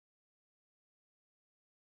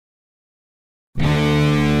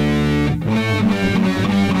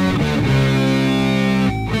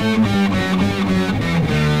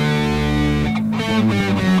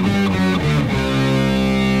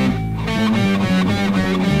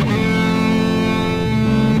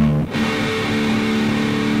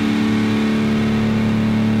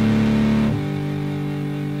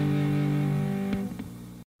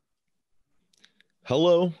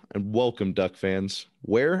Hello and welcome, Duck fans.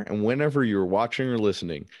 Where and whenever you're watching or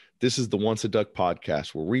listening, this is the Once a Duck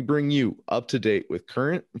podcast where we bring you up to date with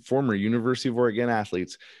current and former University of Oregon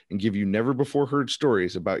athletes and give you never before heard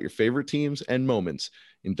stories about your favorite teams and moments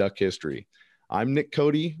in Duck history. I'm Nick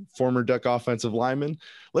Cody, former Duck offensive lineman.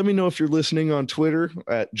 Let me know if you're listening on Twitter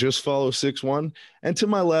at JustFollow61. And to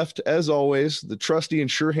my left, as always, the trusty and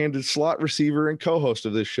sure-handed slot receiver and co-host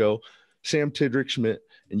of this show, Sam Tidrick Schmidt.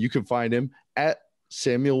 And you can find him at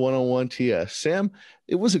Samuel 101 TS. Sam,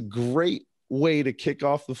 it was a great way to kick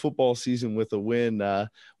off the football season with a win.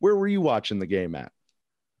 Where were you watching the game at?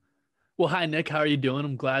 Well, hi, Nick. How are you doing?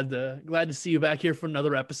 I'm glad to see you back here for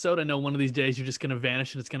another episode. I know one of these days you're just going to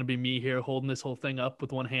vanish and it's going to be me here holding this whole thing up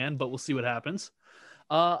with one hand, but we'll see what happens.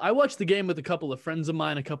 I watched the game with a couple of friends of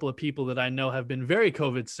mine, a couple of people that I know have been very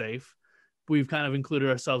COVID safe. We've kind of included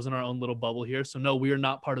ourselves in our own little bubble here. So no, we are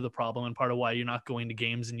not part of the problem and part of why you're not going to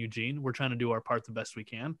games in Eugene. We're trying to do our part the best we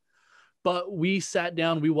can. But we sat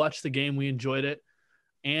down, we watched the game, we enjoyed it,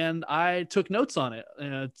 and I took notes on it.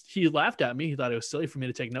 He laughed at me. He thought it was silly for me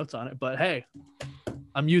to take notes on it. But hey,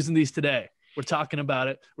 I'm using these today. We're talking about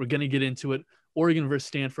it. We're going to get into it. Oregon versus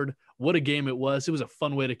Stanford. What a game it was. It was a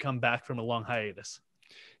fun way to come back from a long hiatus.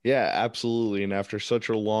 Yeah, absolutely. And after such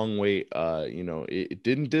a long wait, it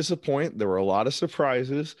didn't disappoint. There were a lot of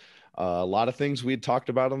surprises. A lot of things we had talked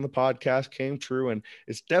about on the podcast came true, and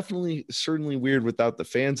it's certainly weird without the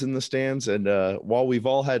fans in the stands. And while we've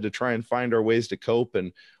all had to try and find our ways to cope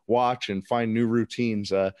and watch and find new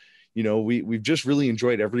routines, we've just really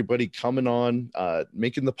enjoyed everybody coming on,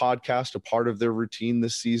 making the podcast a part of their routine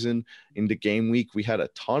this season into game week. We had a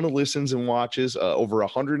ton of listens and watches, over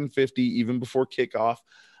 150 even before kickoff.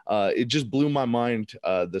 It just blew my mind,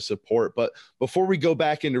 the support. But before we go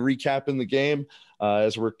back into recapping the game,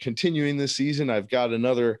 as we're continuing this season, I've got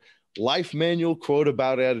another life manual quote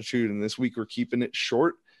about attitude. And this week we're keeping it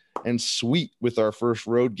short and sweet with our first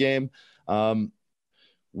road game.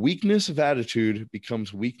 Weakness of attitude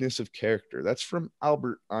becomes weakness of character. That's from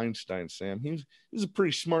Albert Einstein, Sam. He was a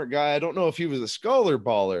pretty smart guy. I don't know if he was a scholar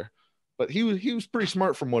baller, but he was pretty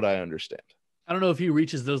smart from what I understand. I don't know if he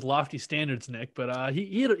reaches those lofty standards, Nick, but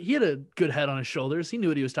he had a good head on his shoulders. He knew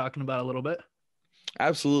what he was talking about a little bit.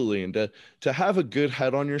 Absolutely. And to have a good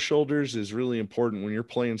head on your shoulders is really important when you're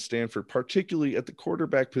playing Stanford, particularly at the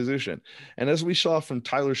quarterback position. And as we saw from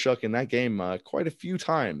Tyler Shough in that game quite a few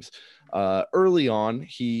times, early on,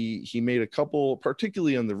 he made a couple,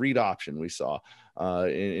 particularly on the read option we saw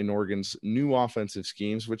in Oregon's new offensive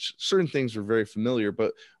schemes, which certain things were very familiar,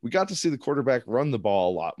 but we got to see the quarterback run the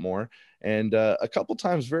ball a lot more. And a couple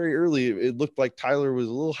times very early, it looked like Tyler was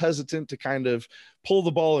a little hesitant to kind of pull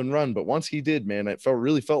the ball and run. But once he did, man, it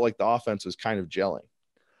really felt like the offense was kind of gelling.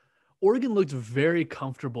 Oregon looked very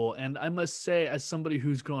comfortable. And I must say, as somebody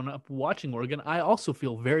who's grown up watching Oregon, I also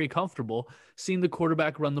feel very comfortable seeing the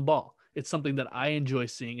quarterback run the ball. It's something that I enjoy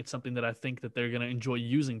seeing. It's something that I think that they're going to enjoy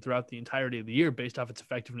using throughout the entirety of the year based off its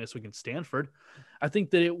effectiveness against Stanford. I think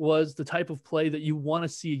that it was the type of play that you want to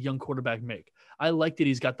see a young quarterback make. I like that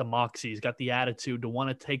he's got the moxie. He's got the attitude to want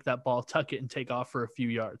to take that ball, tuck it, and take off for a few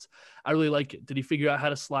yards. I really like it. Did he figure out how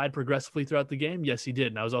to slide progressively throughout the game? Yes, he did.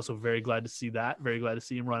 And I was also very glad to see that. Very glad to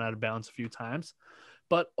see him run out of bounds a few times.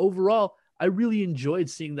 But overall, I really enjoyed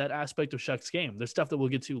seeing that aspect of Shough's game. There's stuff that we'll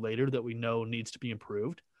get to later that we know needs to be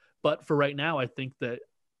improved. But for right now, I think that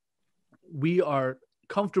we are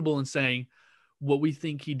comfortable in saying what we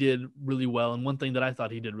think he did really well. And one thing that I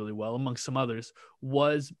thought he did really well, amongst some others,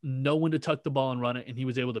 was know when to tuck the ball and run it. And he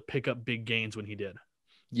was able to pick up big gains when he did.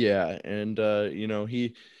 Yeah. And,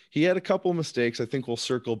 he had a couple of mistakes. I think we'll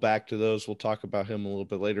circle back to those. We'll talk about him a little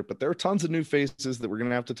bit later, but there are tons of new faces that we're going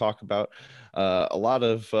to have to talk about. A lot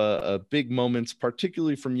of big moments,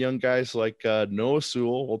 particularly from young guys like Noah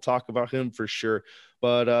Sewell. We'll talk about him for sure.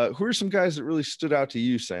 But who are some guys that really stood out to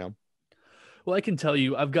you, Sam? Well, I can tell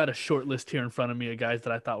you, I've got a short list here in front of me of guys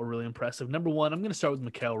that I thought were really impressive. Number one, I'm going to start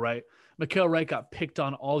with Mykael Wright. Mykael Wright got picked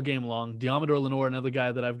on all game long. Diamador Lenore, another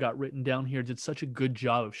guy that I've got written down here, did such a good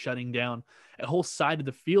job of shutting down a whole side of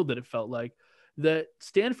the field that it felt like that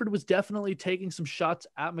Stanford was definitely taking some shots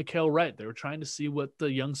at Mykael Wright. They were trying to see what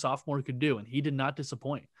the young sophomore could do, and he did not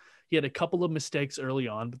disappoint. He had a couple of mistakes early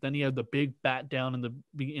on, but then he had the big bat down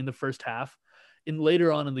in the first half. And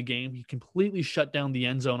later on in the game, he completely shut down the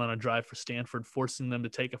end zone on a drive for Stanford, forcing them to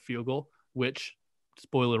take a field goal, which,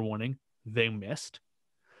 spoiler warning, they missed.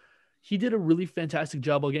 He did a really fantastic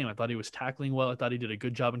job all game. I thought he was tackling well. I thought he did a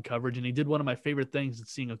good job in coverage, and he did one of my favorite things in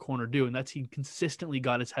seeing a corner do, and that's he consistently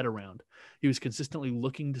got his head around. He was consistently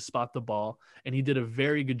looking to spot the ball, and he did a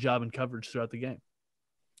very good job in coverage throughout the game.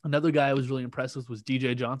 Another guy I was really impressed with was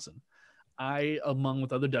DJ Johnson. I, along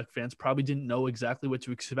with other Duck fans, probably didn't know exactly what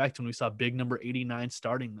to expect when we saw big number 89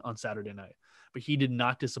 starting on Saturday night. But he did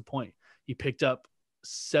not disappoint. He picked up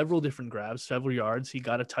several different grabs, several yards. He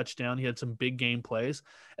got a touchdown. He had some big game plays.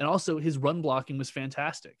 And also his run blocking was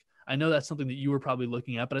fantastic. I know that's something that you were probably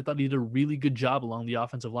looking at, but I thought he did a really good job along the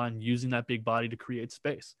offensive line using that big body to create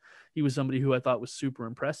space. He was somebody who I thought was super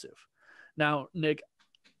impressive. Now, Nick,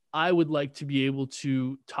 I would like to be able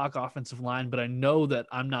to talk offensive line, but I know that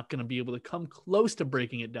I'm not going to be able to come close to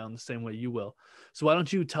breaking it down the same way you will. So why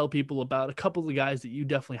don't you tell people about a couple of the guys that you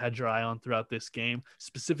definitely had your eye on throughout this game,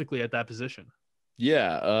 specifically at that position?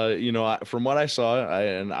 Yeah, from what I saw,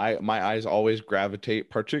 my eyes always gravitate,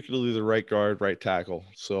 particularly the right guard, right tackle.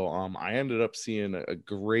 So I ended up seeing a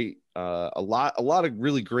great, a lot of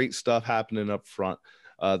really great stuff happening up front.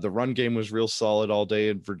 The run game was real solid all day,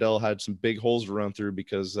 and Verdell had some big holes to run through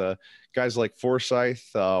because guys like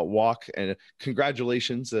Forsyth, Walk, and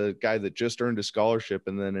congratulations, a guy that just earned a scholarship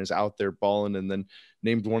and then is out there balling, and then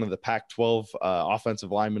named one of the Pac-12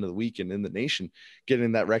 offensive linemen of the week and in the nation,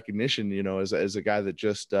 getting that recognition, as a guy that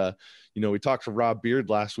just, we talked to Rob Beard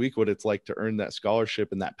last week, what it's like to earn that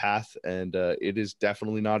scholarship and that path. And it is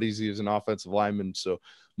definitely not easy as an offensive lineman. So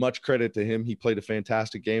much credit to him. He played a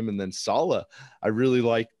fantastic game. And then Saleh, I really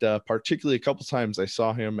liked, particularly a couple times I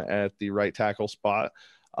saw him at the right tackle spot.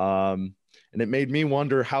 And it made me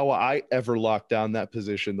wonder how I ever locked down that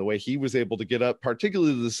position, the way he was able to get up,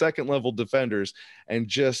 particularly the second level defenders, and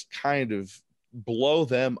just kind of blow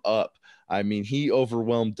them up. I mean, he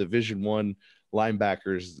overwhelmed Division I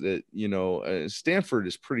linebackers that, Stanford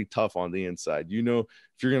is pretty tough on the inside.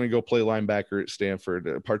 If you're going to go play linebacker at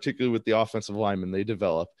Stanford, particularly with the offensive linemen they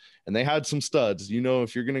develop, and they had some studs,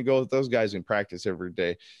 if you're going to go with those guys in practice every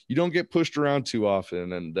day, you don't get pushed around too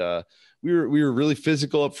often. And we were really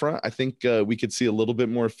physical up front. I think we could see a little bit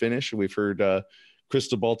more finish. We've heard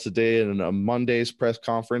Cristobal today in a Monday's press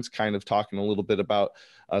conference, kind of talking a little bit about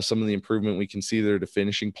some of the improvement we can see there to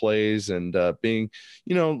finishing plays and being,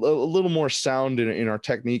 a little more sound in our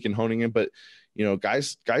technique and honing it. But,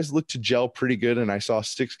 guys look to gel pretty good. And I saw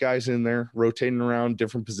 6 guys in there rotating around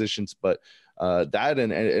different positions, but that,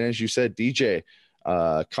 and as you said, DJ,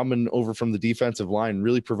 coming over from the defensive line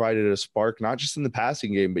really provided a spark, not just in the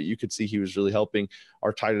passing game, but you could see he was really helping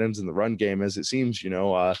our tight ends in the run game. As it seems,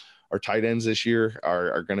 our tight ends this year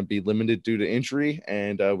are going to be limited due to injury.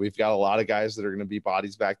 And we've got a lot of guys that are going to be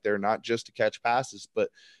bodies back there, not just to catch passes, but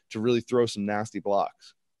to really throw some nasty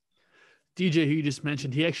blocks. DJ, who you just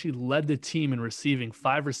mentioned, he actually led the team in receiving,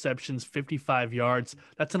 5 receptions, 55 yards.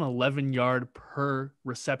 That's an 11-yard per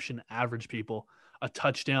reception average, people. A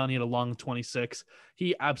touchdown. He had a long 26.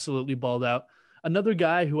 He absolutely balled out. Another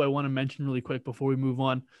guy who I want to mention really quick before we move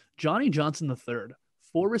on, Johnny Johnson III,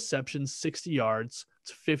 4 receptions, 60 yards.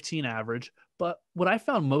 It's 15 average. But what I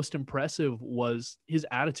found most impressive was his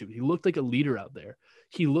attitude. He looked like a leader out there.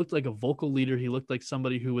 He looked like a vocal leader. He looked like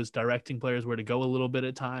somebody who was directing players where to go a little bit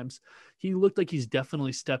at times. He looked like he's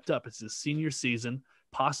definitely stepped up. It's his senior season,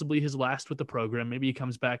 possibly his last with the program. Maybe he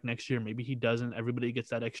comes back next year. Maybe he doesn't. Everybody gets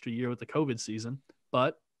that extra year with the COVID season.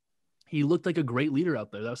 But he looked like a great leader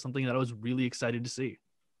out there. That was something that I was really excited to see.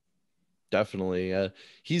 Definitely.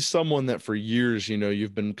 He's someone that for years,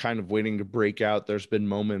 you've been kind of waiting to break out. There's been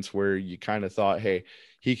moments where you kind of thought, hey,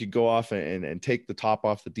 he could go off and take the top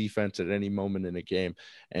off the defense at any moment in a game.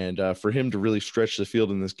 And for him to really stretch the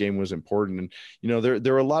field in this game was important. And,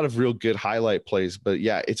 there were a lot of real good highlight plays, but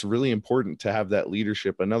yeah, it's really important to have that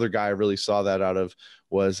leadership. Another guy I really saw that out of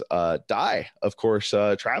was Dye, of course,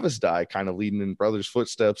 Travis Dye, kind of leading in brothers'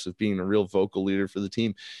 footsteps of being a real vocal leader for the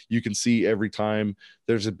team. You can see every time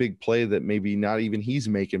there's a big play that maybe not even he's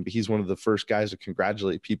making, but he's one of the first guys to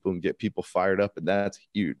congratulate people and get people fired up. And that's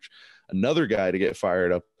huge. Another guy to get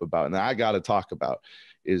fired up about, and I got to talk about,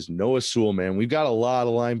 is Noah Sewell, man. We've got a lot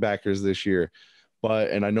of linebackers this year,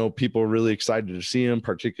 and I know people are really excited to see him,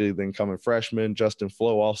 particularly the incoming freshman, Justin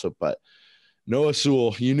Flo also, but Noah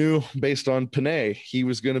Sewell, you knew based on Panay, he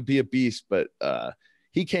was going to be a beast, but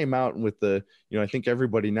he came out with I think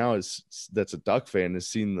everybody now that's a Duck fan has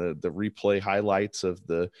seen the replay highlights of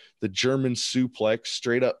the German suplex,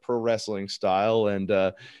 straight up pro wrestling style, and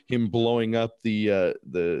him blowing up the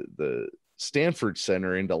Stanford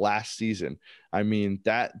Center into last season. I mean,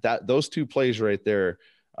 that those 2 plays right there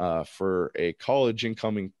for a college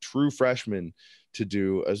incoming true freshman to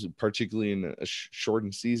do, as particularly in a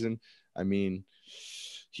shortened season. I mean,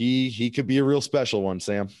 he could be a real special one,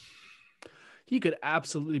 Sam. He could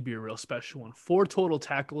absolutely be a real special one. 4 total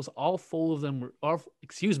tackles. All 4 of them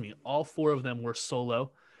were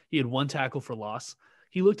solo. He had 1 tackle for loss.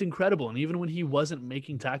 He looked incredible. And even when he wasn't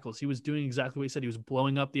making tackles, he was doing exactly what he said. He was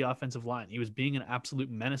blowing up the offensive line. He was being an absolute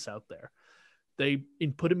menace out there. they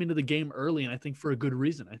put him into the game early, and I think for a good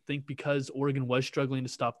reason. I think because Oregon was struggling to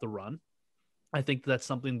stop the run. I think that's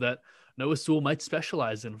something that Noah Sewell might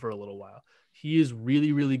specialize in for a little while. He is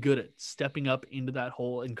really, really good at stepping up into that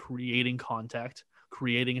hole and creating contact,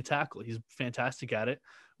 creating a tackle. He's fantastic at it.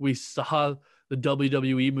 We saw the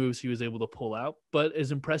WWE moves he was able to pull out, but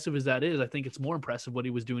as impressive as that is, I think it's more impressive what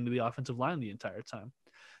he was doing to the offensive line the entire time.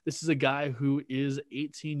 This is a guy who is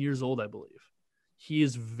 18 years old, I believe. He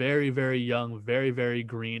is very, very young, very, very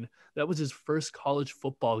green. That was his first college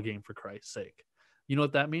football game, for Christ's sake. You know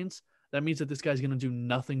what that means? That means that this guy's going to do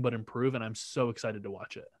nothing but improve, and I'm so excited to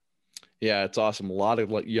watch it. Yeah, it's awesome. A lot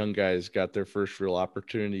of young guys got their first real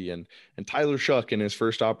opportunity, and Tyler Shough in his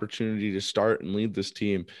first opportunity to start and lead this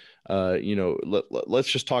team. Let's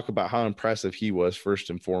just talk about how impressive he was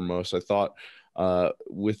first and foremost. I thought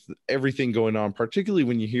with everything going on, particularly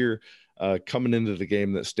when you hear coming into the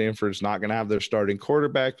game that Stanford's not going to have their starting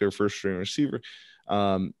quarterback, their first string receiver.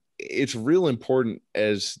 It's real important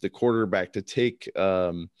as the quarterback to take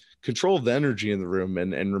control of the energy in the room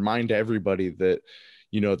and remind everybody that,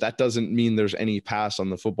 that doesn't mean there's any pass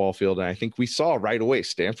on the football field. And I think we saw right away,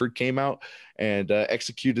 Stanford came out and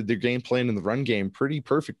executed their game plan in the run game pretty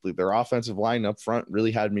perfectly. Their offensive line up front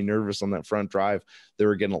really had me nervous on that front drive. They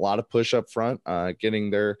were getting a lot of push up front,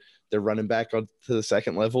 getting their running back up to the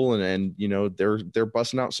second level. And they're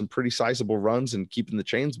busting out some pretty sizable runs and keeping the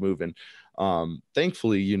chains moving.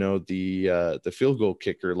 Thankfully, the field goal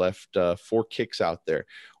kicker left 4 kicks out there,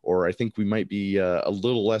 or I think we might be a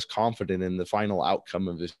little less confident in the final outcome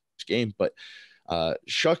of this game. But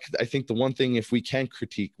Shough, I think the one thing, if we can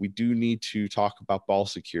critique, we do need to talk about ball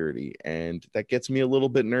security. And that gets me a little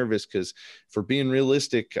bit nervous because, for being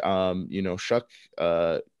realistic, Shough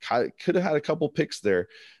could have had a couple picks there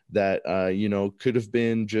that, could have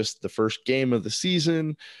been just the first game of the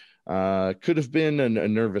season. Could have been a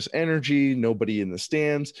nervous energy, nobody in the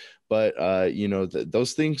stands, but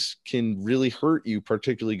those things can really hurt you,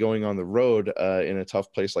 particularly going on the road in a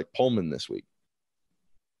tough place like Pullman this week.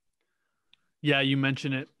 Yeah, you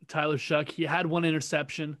mentioned it. Tyler Shough, he had 1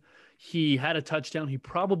 interception. He had a touchdown. He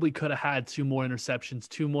probably could have had 2 more interceptions,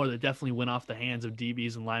 2 more that definitely went off the hands of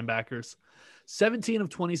DBs and linebackers. 17 of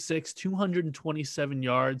 26, 227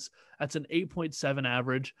 yards. That's an 8.7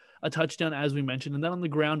 average, a touchdown, as we mentioned. And then on the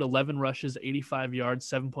ground, 11 rushes, 85 yards,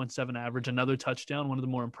 7.7 average, another touchdown, one of the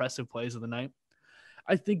more impressive plays of the night.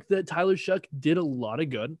 I think that Tyler Shough did a lot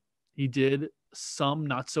of good. He did some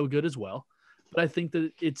not so good as well. But I think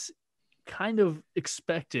that it's kind of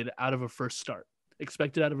expected out of a first start,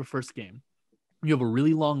 expected out of a first game. You have a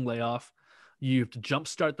really long layoff. You have to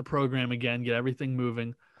jumpstart the program again, get everything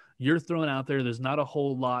moving. You're thrown out there. There's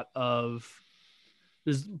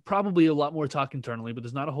probably a lot more talk internally, but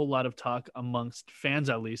there's not a whole lot of talk amongst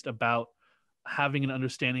fans, at least, about having an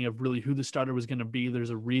understanding of really who the starter was going to be.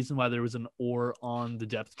 There's a reason why there was an or on the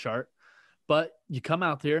depth chart. But you come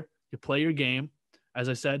out there, you play your game. As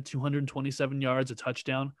I said, 227 yards, a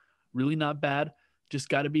touchdown. Really not bad. Just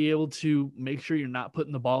got to be able to make sure you're not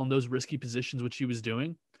putting the ball in those risky positions, which he was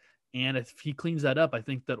doing. And if he cleans that up, I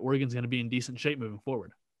think that Oregon's going to be in decent shape moving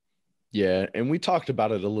forward. Yeah, and we talked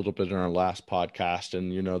about it a little bit in our last podcast,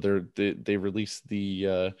 and they released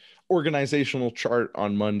the organizational chart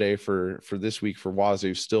on Monday for this week for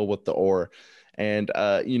Wazoo, still with the or. And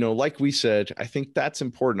like we said, I think that's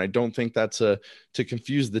important. I don't think that's to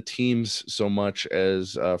confuse the teams so much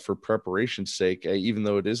as for preparation's sake, even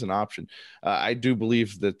though it is an option. I do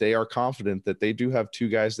believe that they are confident that they do have 2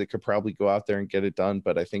 guys that could probably go out there and get it done.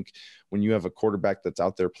 But I think when you have a quarterback that's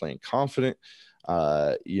out there playing confident,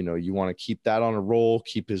 you want to keep that on a roll,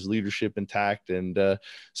 keep his leadership intact, and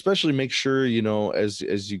especially make sure, as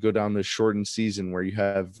you go down this shortened season where you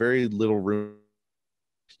have very little room,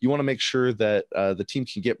 you want to make sure that the team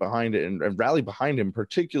can get behind it and rally behind him,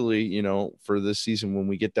 particularly, for this season when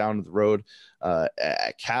we get down to the road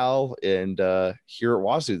at Cal and here at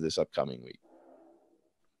Wazoo this upcoming week.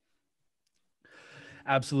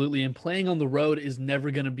 Absolutely. And playing on the road is never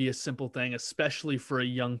going to be a simple thing, especially for a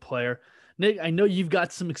young player. Nick, I know you've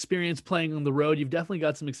got some experience playing on the road. You've definitely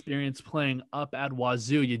got some experience playing up at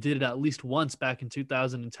Wazoo. You did it at least once back in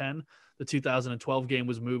 2010. The 2012 game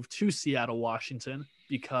was moved to Seattle, Washington,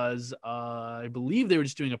 because I believe they were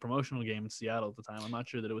just doing a promotional game in Seattle at the time. I'm not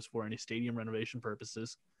sure that it was for any stadium renovation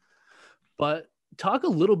purposes. But talk a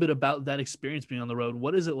little bit about that experience being on the road.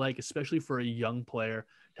 What is it like, especially for a young player,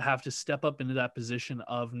 to have to step up into that position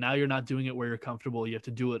of now you're not doing it where you're comfortable. You have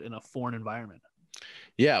to do it in a foreign environment.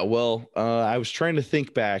 Yeah, well, I was trying to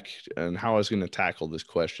think back on how I was going to tackle this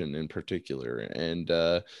question in particular. And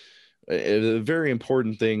A very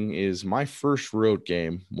important thing is my first road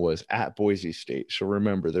game was at Boise State. So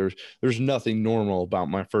remember, there's nothing normal about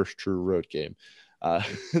my first true road game. Uh,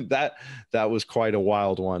 that was quite a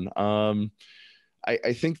wild one.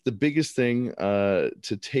 I think the biggest thing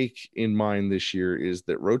to take in mind this year is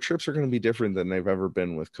that road trips are going to be different than they've ever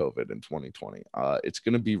been with COVID in 2020. It's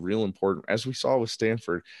going to be real important, as we saw with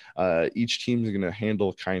Stanford. Each team is going to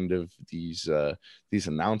handle kind of these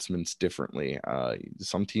announcements differently.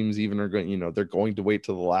 Some teams even are going, they're going to wait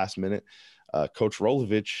till the last minute. Coach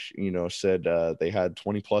Rolovich, said they had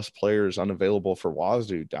 20 plus players unavailable for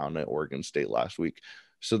Wazoo down at Oregon State last week.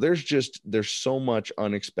 So there's so much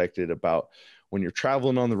unexpected about when you're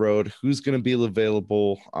traveling on the road, who's going to be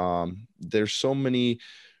available. There's so many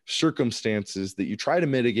circumstances that you try to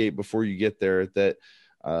mitigate before you get there that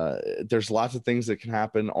there's lots of things that can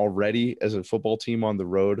happen already as a football team on the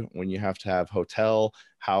road when you have to have hotel,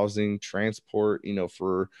 housing, transport,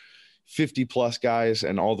 for 50 plus guys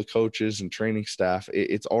and all the coaches and training staff.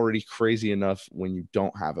 It's already crazy enough when you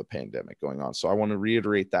don't have a pandemic going on. So I want to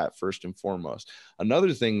reiterate that first and foremost.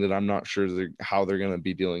 Another thing that I'm not sure how they're going to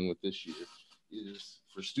be dealing with this year is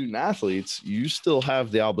for student athletes, you still have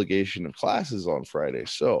the obligation of classes on Friday.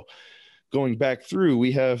 So going back through,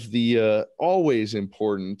 we have the always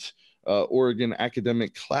important Oregon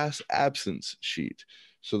academic class absence sheet.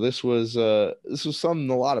 So this was something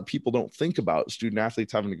a lot of people don't think about, student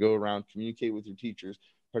athletes having to go around, communicate with your teachers,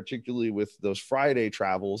 particularly with those Friday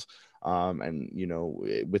travels. And,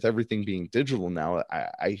 with everything being digital now,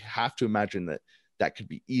 I have to imagine that could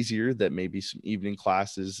be easier, that maybe some evening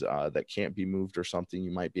classes that can't be moved or something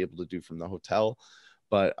you might be able to do from the hotel.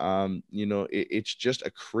 But, it's just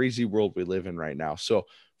a crazy world we live in right now. So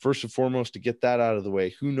first and foremost, to get that out of the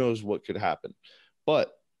way, who knows what could happen.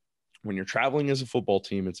 But when you're traveling as a football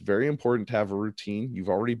team, it's very important to have a routine. You've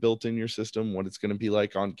already built in your system what it's going to be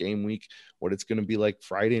like on game week, what it's going to be like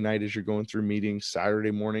Friday night as you're going through meetings, Saturday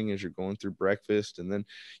morning as you're going through breakfast, and then,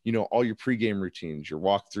 all your pregame routines, your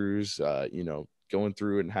walkthroughs, going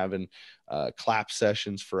through and having clap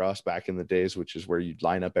sessions for us back in the days, which is where you'd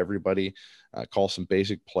line up everybody, call some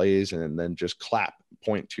basic plays, and then just clap,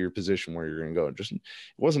 point to your position where you're going to go. It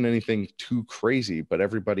wasn't anything too crazy, but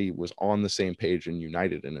everybody was on the same page and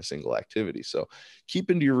united in a single activity. So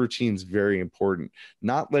keeping to your routines, very important.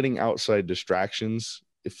 Not letting outside distractions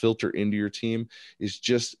filter into your team is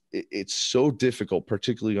it's so difficult,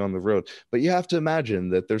 particularly on the road. But you have to imagine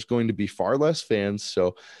that there's going to be far less fans,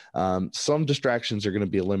 so some distractions are going to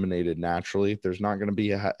be eliminated naturally. There's not going to be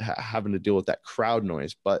having to deal with that crowd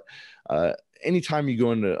noise. But anytime you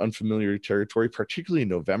go into unfamiliar territory, particularly in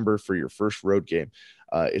November for your first road game,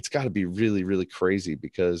 it's got to be really, really crazy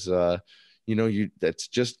because that's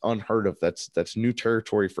just unheard of. That's new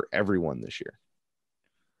territory for everyone this year.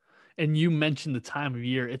 And you mentioned the time of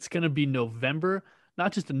year. It's going to be November,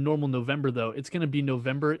 not just a normal November, though. It's going to be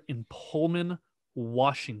November in Pullman,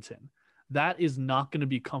 Washington. That is not going to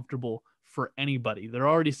be comfortable for anybody. They're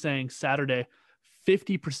already saying Saturday,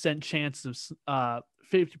 50% chance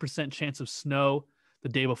of snow the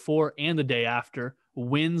day before and the day after.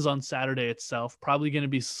 Winds on Saturday itself. Probably going to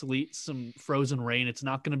be sleet, some frozen rain. It's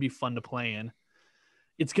not going to be fun to play in.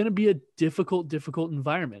 It's going to be a difficult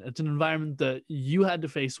environment. It's an environment that you had to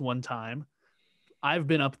face one time. I've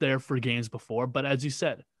been up there for games before, but as you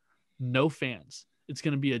said, no fans. It's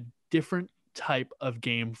going to be a different type of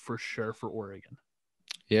game for sure for Oregon.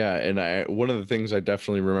 Yeah, and one of the things I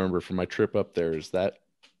definitely remember from my trip up there is that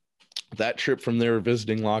trip from their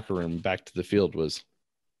visiting locker room back to the field was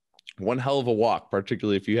one hell of a walk,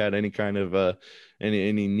 particularly if you had any kind of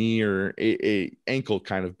any knee or a ankle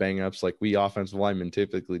kind of bang ups like we offensive linemen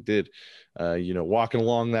typically did. Walking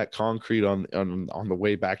along that concrete on the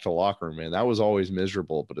way back to the locker room, man, that was always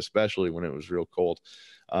miserable, but especially when it was real cold.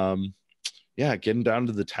 Getting down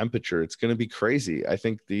to the temperature, it's going to be crazy. I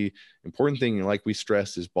think the important thing, like we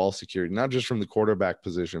stressed, is ball security, not just from the quarterback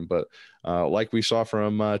position, but like we saw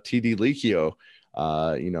from TD Licchio.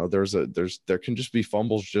 There can just be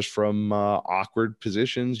fumbles just from awkward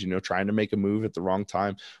positions, trying to make a move at the wrong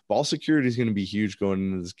time. Ball security is going to be huge going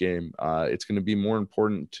into this game. It's going to be more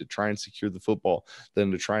important to try and secure the football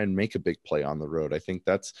than to try and make a big play on the road. I think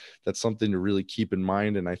that's something to really keep in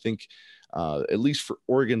mind. And I think at least for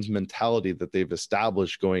Oregon's mentality that they've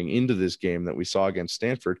established going into this game that we saw against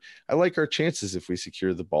Stanford, I like our chances if we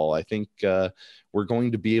secure the ball. I think we're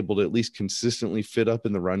going to be able to at least consistently fit up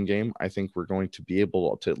in the run game. I think we're going to be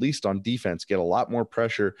able to, at least on defense, get a lot more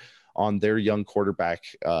pressure on their young quarterback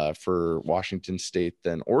for Washington State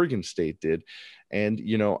than Oregon State did. And,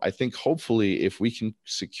 you know, I think hopefully if we can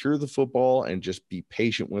secure the football and just be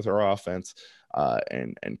patient with our offense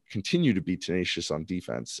and continue to be tenacious on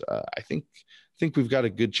defense, I think we've got a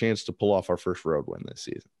good chance to pull off our first road win this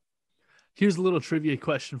season. Here's a little trivia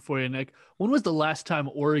question for you, Nick. When was the last time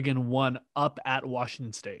Oregon won up at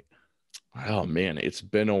Washington State? Oh man, it's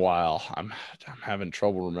been a while. I'm having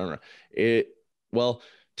trouble remembering it. Well,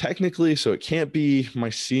 technically, so it can't be my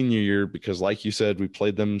senior year because, like you said, we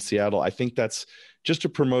played them in Seattle. I think that's just a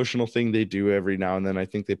promotional thing they do every now and then. I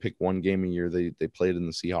think they pick one game a year. They played in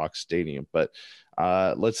the Seahawks Stadium. But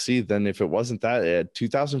let's see. Then, if it wasn't that,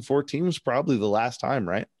 2014 was probably the last time,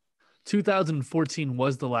 right? 2014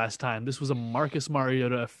 was the last time. This was a Marcus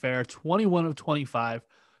Mariota affair. 21 of 25.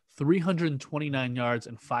 329 yards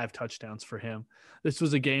and 5 touchdowns for him. This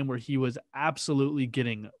was a game where he was absolutely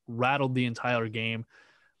getting rattled the entire game.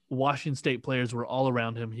 Washington State players were all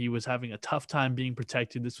around him. He was having a tough time being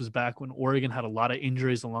protected. This was back when Oregon had a lot of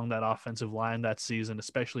injuries along that offensive line that season,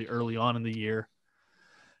 especially early on in the year.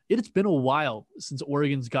 It's been a while since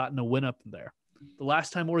Oregon's gotten a win up there. The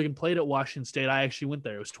last time Oregon played at Washington State, I actually went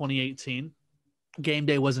there. It was 2018. Game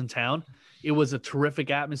day was in town. It was a terrific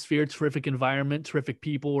atmosphere, terrific environment, terrific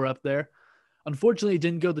people were up there. Unfortunately, it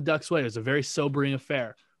didn't go the Ducks' way. It was a very sobering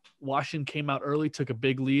affair. Washington came out early, took a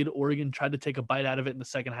big lead. Oregon tried to take a bite out of it in the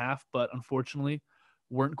second half, but unfortunately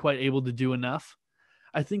weren't quite able to do enough.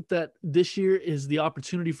 I think that this year is the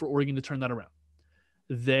opportunity for Oregon to turn that around.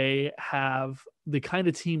 They have the kind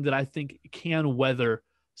of team that I think can weather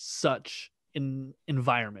such an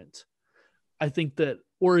environment. I think that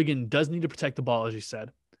Oregon does need to protect the ball, as you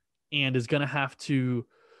said, and is going to have to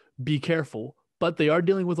be careful. But they are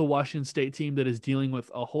dealing with a Washington State team that is dealing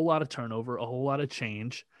with a whole lot of turnover, a whole lot of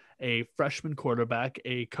change, a freshman quarterback,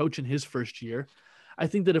 a coach in his first year. I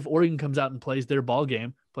think that if Oregon comes out and plays their ball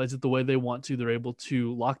game, plays it the way they want to, they're able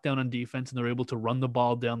to lock down on defense and they're able to run the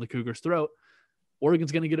ball down the Cougars' throat,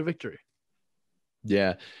 Oregon's going to get a victory.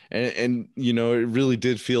 Yeah. And, you know, it really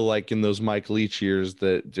did feel like in those Mike Leach years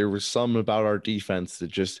that there was some about our defense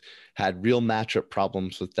that just had real matchup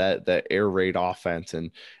problems with that air raid offense.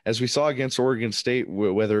 And as we saw against Oregon State,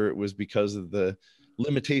 whether it was because of the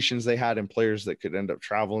limitations they had in players that could end up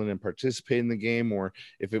traveling and participate in the game, or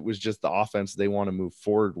if it was just the offense they want to move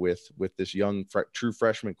forward with this young true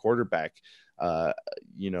freshman quarterback,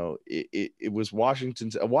 you know, it was a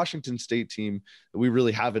Washington State team that we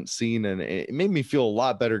really haven't seen. And it made me feel a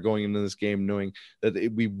lot better going into this game, knowing that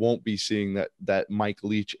we won't be seeing that Mike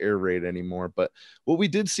Leach air raid anymore. But what we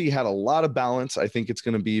did see had a lot of balance. I think it's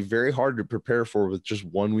going to be very hard to prepare for with just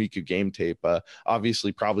 1 week of game tape.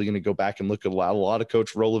 Obviously probably going to go back and look at a lot of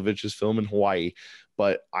Coach Rolovich's film in Hawaii,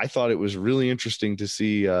 but I thought it was really interesting to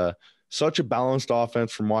see, such a balanced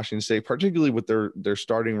offense from Washington State, particularly with their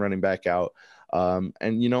starting running back out.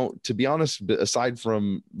 And, you know, to be honest, aside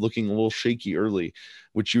from looking a little shaky early,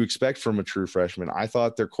 which you expect from a true freshman, I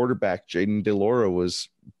thought their quarterback, Jayden de Laura, was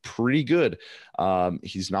pretty good.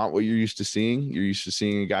 He's not what you're used to seeing. You're used to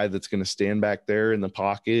seeing a guy that's going to stand back there in the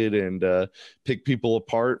pocket and pick people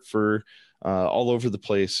apart for all over the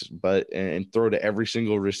place, and throw to every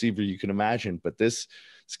single receiver you can imagine. But this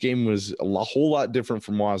game was a whole lot different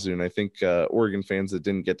from Wazoo, and I think Oregon fans that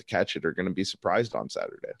didn't get to catch it are going to be surprised on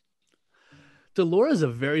Saturday. de Laura is a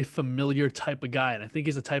very familiar type of guy, and I think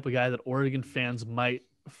he's a type of guy that Oregon fans might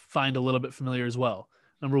find a little bit familiar as well.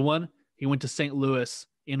 Number one, he went to St. Louis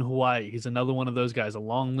in Hawaii. He's another one of those guys, a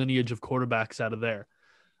long lineage of quarterbacks out of there.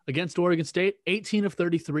 Against Oregon State, 18 of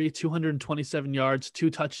 33, 227 yards, 2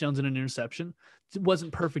 touchdowns and an interception. It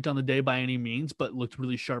wasn't perfect on the day by any means, but looked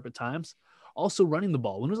really sharp at times. Also running the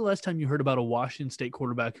ball. When was the last time you heard about a Washington State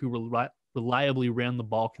quarterback who reliably ran the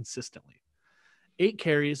ball consistently? 8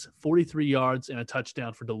 carries, 43 yards, and a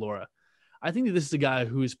touchdown for de Laura. I think that this is a guy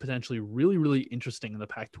who is potentially really, really interesting in the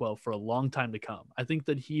Pac-12 for a long time to come. I think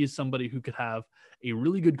that he is somebody who could have a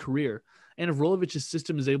really good career. And if Rolovich's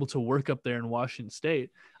system is able to work up there in Washington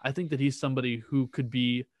State, I think that he's somebody who could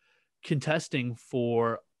be contesting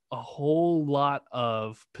for a whole lot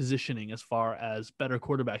of positioning as far as better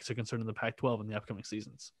quarterbacks are concerned in the Pac-12 in the upcoming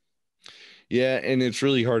seasons. Yeah, and it's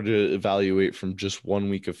really hard to evaluate from just 1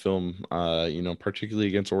 week of film, you know, particularly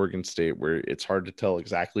against Oregon State, where it's hard to tell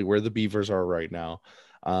exactly where the Beavers are right now.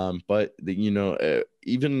 But you know,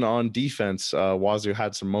 even on defense, Wazoo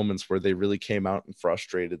had some moments where they really came out and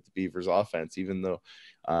frustrated the Beavers offense, even though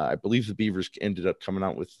I believe the Beavers ended up coming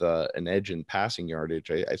out with an edge in passing yardage.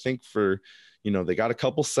 I think for, you know, they got a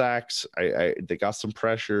couple sacks. They got some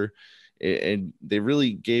pressure. And they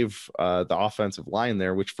really gave the offensive line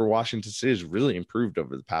there, which for Washington State has really improved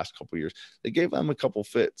over the past couple of years. They gave them a couple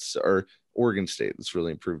fits, or Oregon State that's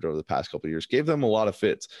really improved over the past couple of years, gave them a lot of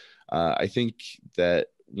fits. I think that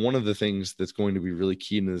one of the things that's going to be really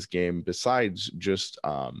key in this game, besides just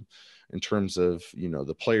in terms of,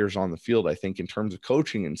 the players on the field, I think in terms of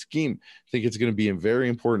coaching and scheme, I think it's going to be very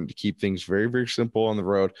important to keep things very, very simple on the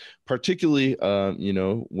road, particularly,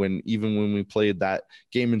 when we played that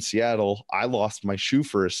game in Seattle, I lost my shoe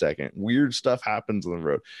for a second. Weird stuff happens on the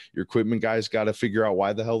road. Your equipment guys got to figure out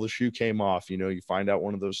why the hell the shoe came off. You find out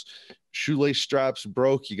one of those shoelace straps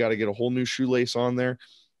broke. You got to get a whole new shoelace on there.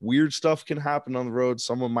 Weird stuff can happen on the road.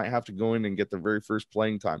 Someone might have to go in and get their very first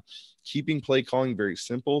playing time. Keeping play calling very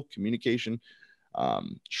simple, communication,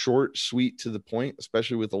 short, sweet, to the point,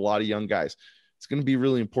 especially with a lot of young guys. It's going to be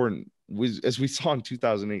really important. As we saw in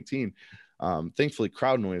 2018, thankfully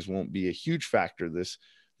crowd noise won't be a huge factor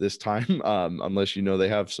this time, unless they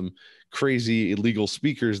have some crazy illegal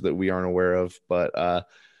speakers that we aren't aware of. But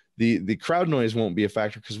the crowd noise won't be a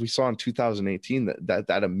factor, because we saw in 2018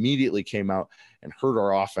 that immediately came out and hurt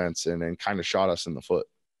our offense and kind of shot us in the foot.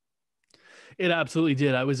 It absolutely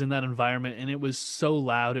did. I was in that environment, and it was so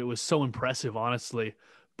loud. It was so impressive, honestly,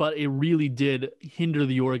 but it really did hinder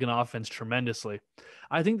the Oregon offense tremendously.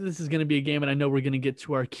 I think that this is going to be a game, and I know we're going to get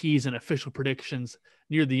to our keys and official predictions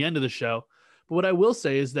near the end of the show. But what I will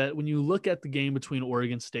say is that when you look at the game between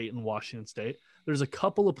Oregon State and Washington State, there's a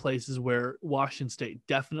couple of places where Washington State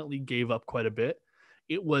definitely gave up quite a bit.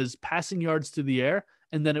 It was passing yards through the air,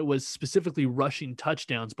 and then it was specifically rushing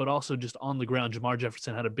touchdowns, but also just on the ground. Jamar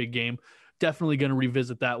Jefferson had a big game. Definitely going to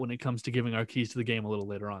revisit that when it comes to giving our keys to the game a little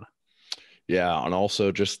later on. Yeah, and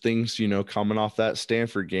also just things, coming off that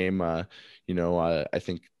Stanford game, I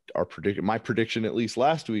think my prediction, at least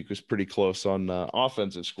last week, was pretty close on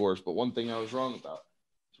offensive scores. But one thing I was wrong about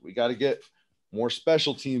is we got to get more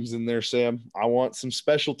special teams in there, Sam. I want some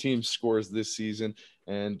special teams scores this season.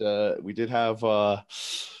 And we did have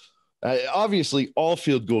obviously all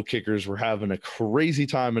field goal kickers were having a crazy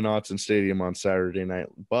time in Autzen Stadium on Saturday night,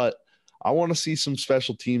 but I want to see some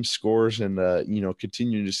special teams scores and,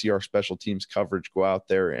 continue to see our special teams coverage go out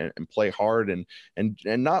there and play hard and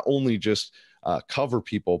not only just cover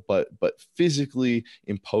people, but physically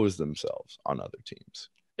impose themselves on other teams.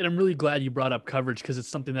 And I'm really glad you brought up coverage, because it's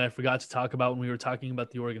something that I forgot to talk about when we were talking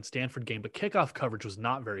about the Oregon-Stanford game, but kickoff coverage was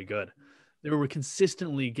not very good. They were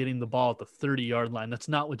consistently getting the ball at the 30-yard line. That's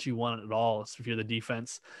not what you want at all if you're the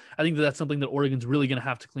defense. I think that's something that Oregon's really going to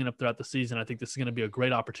have to clean up throughout the season. I think this is going to be a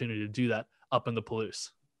great opportunity to do that up in the Palouse.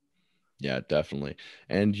 Yeah, definitely.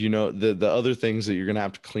 And, the other things that you're going to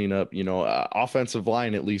have to clean up, offensive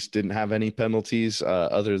line at least didn't have any penalties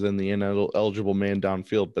other than the ineligible man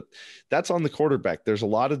downfield. But that's on the quarterback. There's a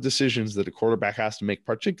lot of decisions that a quarterback has to make,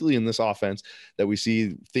 particularly in this offense, that we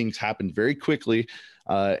see things happen very quickly.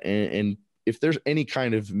 And if there's any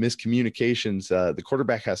kind of miscommunications, the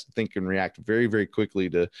quarterback has to think and react very, very quickly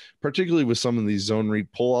to, particularly with some of these zone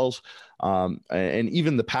read pull-outs, and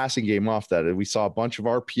even the passing game off that. We saw a bunch of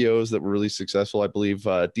RPOs that were really successful. I believe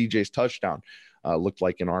DJ's touchdown looked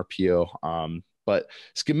like an RPO. But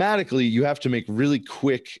schematically, you have to make really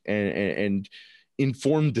quick and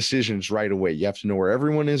informed decisions right away. You have to know where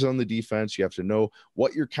everyone is on the defense. You have to know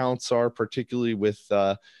what your counts are, particularly with,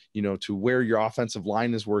 to where your offensive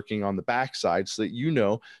line is working on the backside, so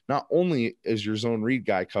that, not only is your zone read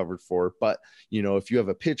guy covered for, but, if you have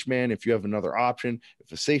a pitch man, if you have another option,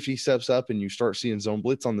 if a safety steps up and you start seeing zone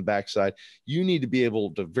blitz on the backside, you need to be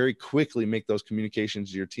able to very quickly make those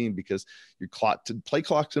communications to your team, because your play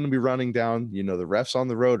clock's going to be running down. The refs on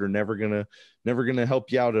the road are never going to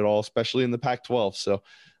help you out at all, especially in the Pac-12. So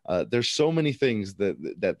there's so many things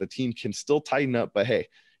that the team can still tighten up, but hey,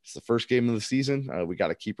 it's the first game of the season. We got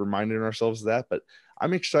to keep reminding ourselves of that, but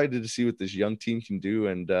I'm excited to see what this young team can do.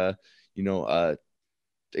 And,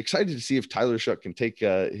 excited to see if Tyler Shough can take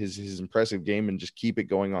his impressive game and just keep it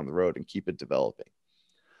going on the road and keep it developing.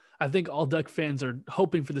 I think all Duck fans are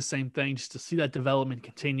hoping for the same thing, just to see that development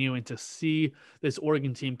continue and to see this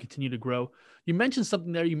Oregon team continue to grow. You mentioned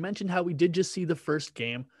something there. You mentioned how we did just see the first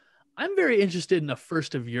game. I'm very interested in a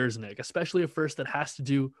first of yours, Nick, especially a first that has to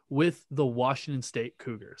do with the Washington State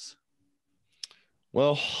Cougars.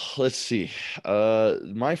 Well, let's see.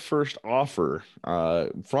 My first offer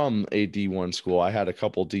from a D1 school, I had a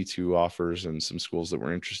couple D2 offers and some schools that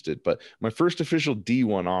were interested, but my first official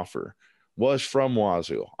D1 offer was from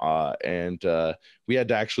Wazoo. And we had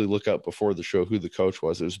to actually look up before the show who the coach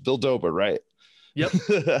was. It was Bill Doba, right? Yep.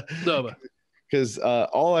 Doba. Because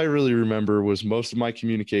all I really remember was most of my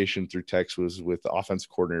communication through text was with the offensive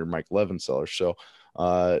coordinator, Mike Levenseller. So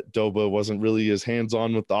Doba wasn't really as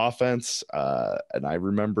hands-on with the offense. And I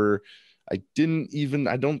remember I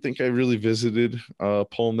don't think I really visited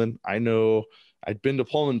Pullman. I know I'd been to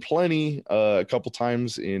Pullman plenty a couple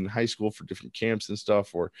times in high school for different camps and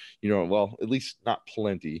stuff, or, well, at least not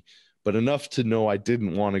plenty, but enough to know I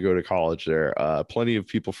didn't want to go to college there. Plenty of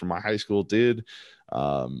people from my high school did.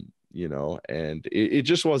 And it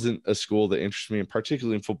just wasn't a school that interested me, and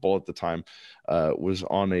particularly in football at the time, was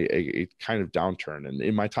on a kind of downturn. And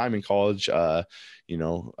in my time in college,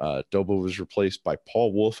 Doba was replaced by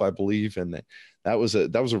Paul Wolf, I believe, and that was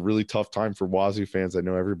a really tough time for Wazoo fans. I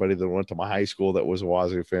know everybody that went to my high school that was a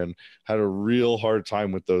Wazoo fan had a real hard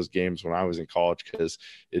time with those games when I was in college, because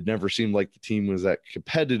it never seemed like the team was that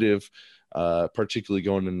competitive, particularly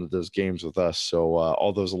going into those games with us. So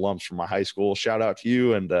all those alums from my high school, shout out to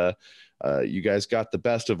you. And you guys got the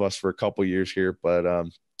best of us for a couple years here, but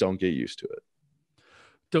don't get used to it.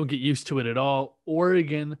 Don't get used to it at all.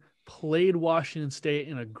 Oregon played Washington State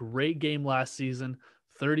in a great game last season,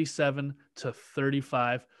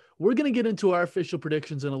 37-35. We're going to get into our official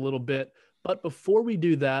predictions in a little bit, but before we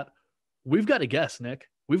do that, we've got a guest, Nick.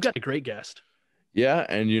 We've got a great guest. Yeah,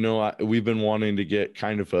 and we've been wanting to get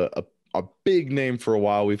kind of a big name for a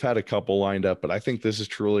while. We've had a couple lined up, but I think this is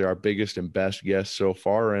truly our biggest and best guest so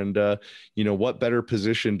far. And what better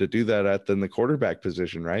position to do that at than the quarterback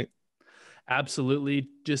position, right? Absolutely.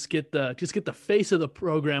 Just get the face of the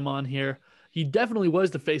program on here. He definitely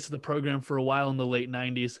was the face of the program for a while in the late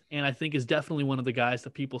 90s, and I think is definitely one of the guys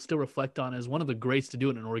that people still reflect on as one of the greats to do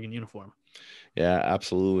it in an Oregon uniform. Yeah,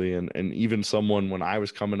 absolutely. And even someone, when I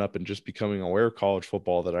was coming up and just becoming aware of college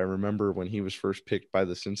football, that I remember when he was first picked by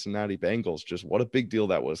the Cincinnati Bengals, just what a big deal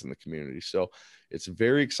that was in the community. So it's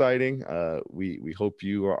very exciting. We hope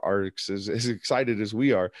you are as excited as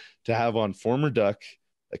we are to have on former Duck,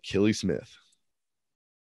 Akili Smith.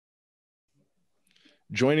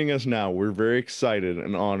 Joining us now, we're very excited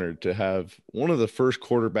and honored to have one of the first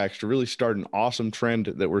quarterbacks to really start an awesome trend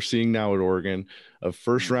that we're seeing now at Oregon of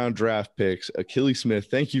first-round draft picks, Akili Smith.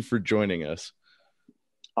 Thank you for joining us.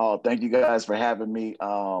 Oh, thank you guys for having me.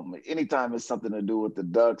 Anytime it's something to do with the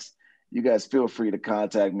Ducks, you guys feel free to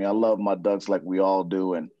contact me. I love my Ducks like we all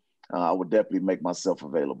do, and I would definitely make myself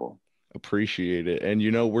available. Appreciate it. And,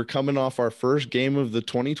 we're coming off our first game of the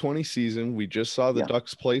 2020 season. We just saw the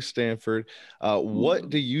Ducks play Stanford. What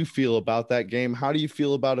do you feel about that game? How do you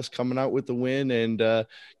feel about us coming out with the win and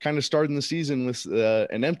kind of starting the season with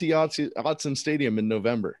an empty Autzen Stadium in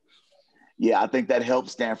November? Yeah, I think that helped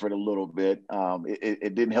Stanford a little bit.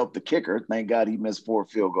 It didn't help the kicker. Thank God he missed 4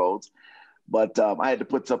 field goals. But I had to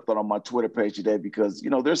put something on my Twitter page today because,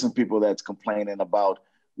 there's some people that's complaining about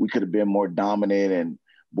we could have been more dominant and,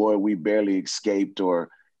 boy, we barely escaped, or,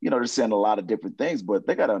 they're saying a lot of different things, but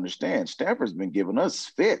they got to understand Stanford's been giving us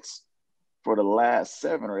fits for the last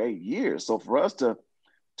 7 or 8 years. So for us to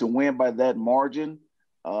win by that margin,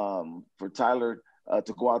 for Tyler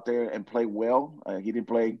to go out there and play well, he didn't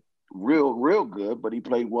play real good, but he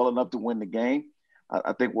played well enough to win the game.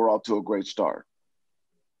 I think we're off to a great start.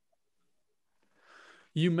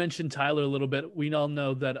 You mentioned Tyler a little bit. We all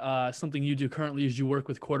know that something you do currently is you work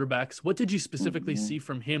with quarterbacks. What did you specifically see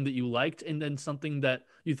from him that you liked, and then something that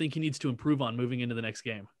you think he needs to improve on moving into the next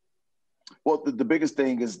game? Well, the biggest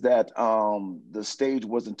thing is that the stage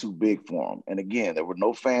wasn't too big for him. And again, there were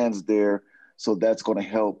no fans there. So that's going to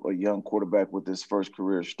help a young quarterback with his first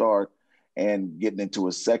career start and getting into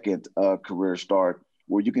a second career start,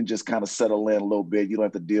 where you can just kind of settle in a little bit. You don't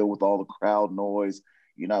have to deal with all the crowd noise.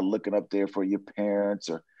 You're not looking up there for your parents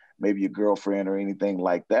or maybe your girlfriend or anything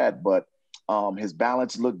like that. But his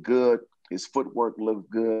balance looked good. His footwork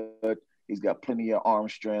looked good. He's got plenty of arm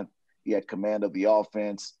strength. He had command of the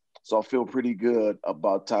offense. So I feel pretty good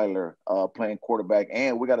about Tyler playing quarterback.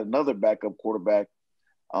 And we got another backup quarterback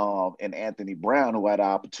in Anthony Brown, who I had an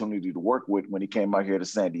opportunity to work with when he came out here to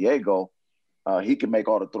San Diego. He can make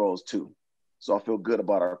all the throws too. So I feel good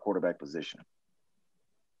about our quarterback position.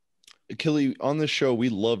 Akili, on this show, we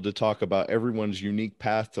love to talk about everyone's unique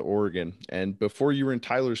path to Oregon. And before you were in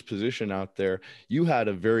Tyler's position out there, you had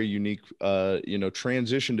a very unique,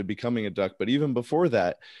 transition to becoming a Duck. But even before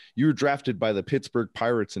that, you were drafted by the Pittsburgh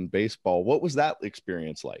Pirates in baseball. What was that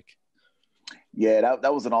experience like? Yeah,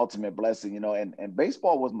 that was an ultimate blessing, and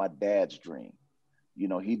baseball was my dad's dream.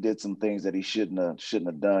 He did some things that he shouldn't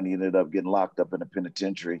have done. He ended up getting locked up in a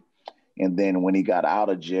penitentiary. And then when he got out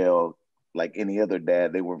of jail, like any other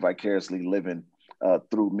dad, they were vicariously living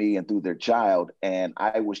through me and through their child. And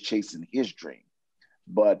I was chasing his dream.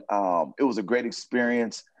 But it was a great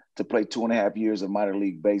experience to play 2.5 years of minor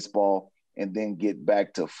league baseball and then get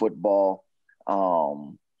back to football.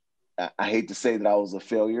 I hate to say that I was a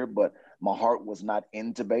failure, but my heart was not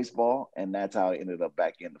into baseball, and that's how I ended up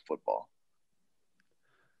back into football.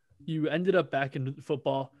 You ended up back in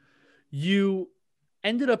football. You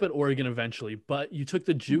ended up at Oregon eventually, but you took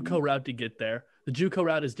the JUCO route to get there. The JUCO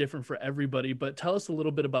route is different for everybody, but tell us a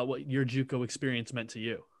little bit about what your JUCO experience meant to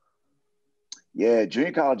you. Yeah,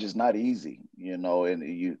 junior college is not easy, and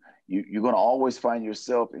you're going to always find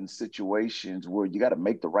yourself in situations where you got to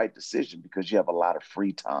make the right decision because you have a lot of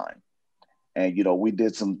free time. And, we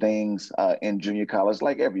did some things in junior college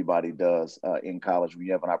like everybody does in college when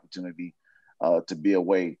you have an opportunity to be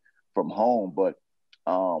away from home. But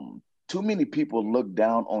too many people look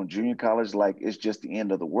down on junior college like it's just the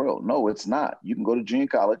end of the world. No, it's not. You can go to junior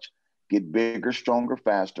college, get bigger, stronger,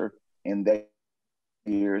 faster in that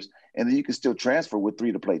years, and then you can still transfer with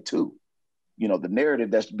 3 to play 2. The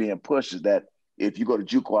narrative that's being pushed is that if you go to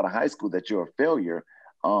JUCO out of high school, that you're a failure.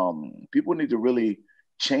 People need to really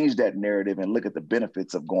change that narrative and look at the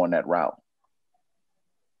benefits of going that route.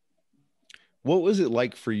 What was it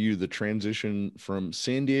like for you, the transition from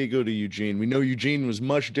San Diego to Eugene? We know Eugene was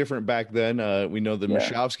much different back then. We know the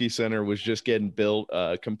Moshofsky Center was just getting built,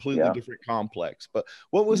 completely different complex. But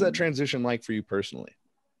what was that transition like for you personally?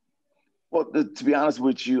 Well, to be honest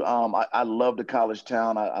with you, I love the college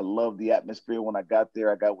town. I love the atmosphere. When I got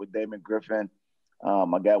there, I got with Damon Griffin.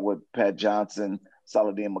 I got with Pat Johnson,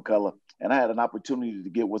 Saladin McCullough, and I had an opportunity to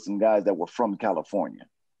get with some guys that were from California,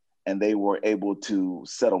 and they were able to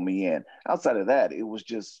settle me in. Outside of that, it was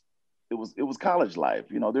college life.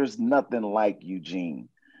 There's nothing like Eugene,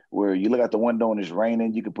 where you look out the window and it's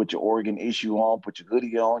raining. You can put your Oregon issue on, put your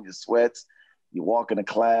hoodie on, your sweats. You walk into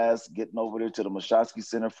class, getting over there to the Moshofsky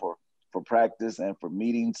Center for practice and for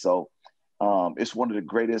meetings. So it's one of the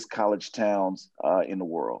greatest college towns in the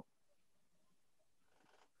world.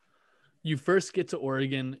 You first get to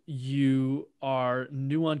Oregon, you are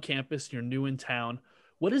new on campus, you're new in town.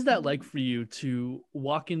 What is that like for you to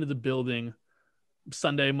walk into the building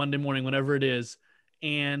Sunday, Monday morning, whenever it is,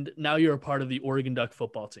 and now you're a part of the Oregon Duck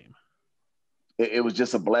football team? It was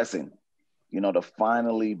just a blessing, to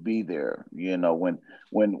finally be there. When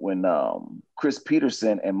Chris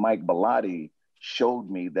Peterson and Mike Bellotti showed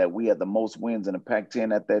me that we had the most wins in the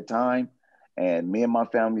Pac-10 at that time, and me and my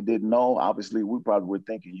family didn't know. Obviously, we probably were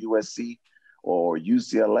thinking USC or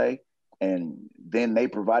UCLA, and then they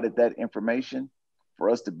provided that information for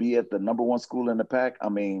us to be at the number 1 school in the Pac. I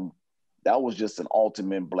mean, that was just an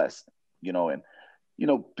ultimate blessing, and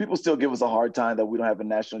people still give us a hard time that we don't have a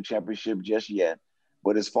national championship just yet.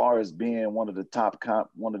 But as far as being one of the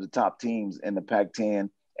top teams in the Pac-10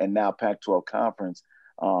 and now Pac-12 conference,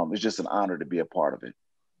 it's just an honor to be a part of it.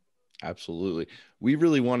 Absolutely. We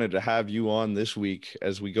really wanted to have you on this week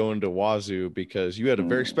as we go into Wazoo because you had a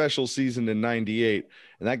very special season in 98.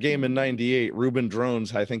 And that game in 98, Ruben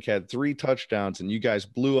Drones, I think, had 3 touchdowns and you guys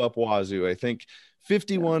blew up Wazoo, I think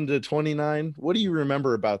 51-29. What do you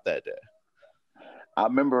remember about that day? I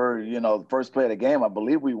remember, the first play of the game, I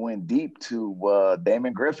believe we went deep to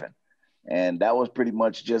Damon Griffin. And that was pretty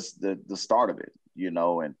much just the start of it,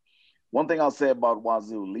 And one thing I'll say about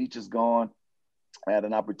Wazoo, Leach is gone. I had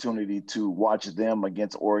an opportunity to watch them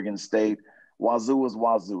against Oregon State. Wazoo is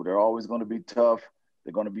Wazoo. They're always going to be tough.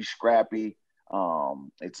 They're going to be scrappy.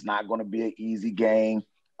 It's not going to be an easy game.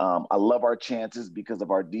 I love our chances because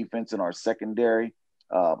of our defense and our secondary.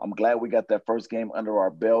 I'm glad we got that first game under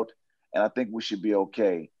our belt, and I think we should be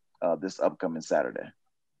okay this upcoming Saturday.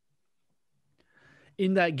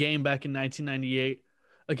 In that game back in 1998,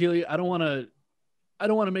 Akili, I don't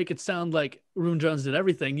want to make it sound like Ruben Jones did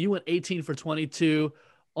everything. You went 18 for 22,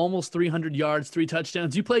 almost 300 yards, 3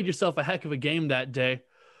 touchdowns. You played yourself a heck of a game that day.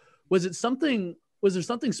 Was there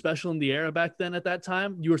something special in the air back then at that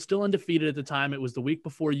time? You were still undefeated at the time. It was the week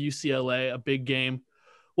before UCLA, a big game.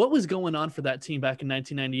 What was going on for that team back in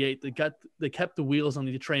 1998 that kept the wheels on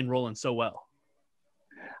the train rolling so well?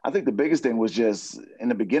 I think the biggest thing was just in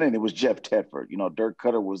the beginning, it was Jeff Tedford. Dirk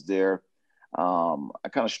Cutter was there. I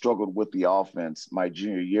kind of struggled with the offense my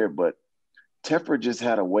junior year, but Tedford just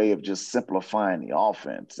had a way of just simplifying the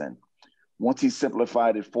offense. And once he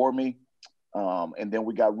simplified it for me, and then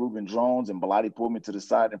we got Ruben Drones and Bellotti pulled me to the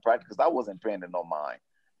side in practice because I wasn't paying no mind.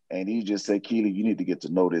 And he just said, Keely, you need to get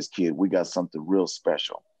to know this kid. We got something real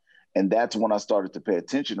special. And that's when I started to pay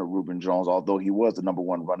attention to Ruben Drones, although he was the number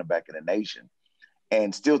 1 running back in the nation.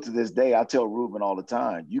 And still to this day, I tell Ruben all the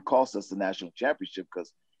time, you cost us the national championship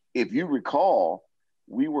because if you recall,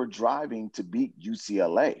 we were driving to beat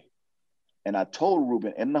UCLA. And I told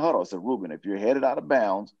Ruben in the huddle, I said, Ruben, if you're headed out of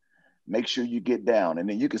bounds, make sure you get down. And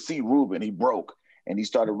then you could see Ruben, he broke and he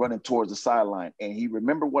started running towards the sideline. And he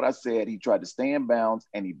remembered what I said. He tried to stay in bounds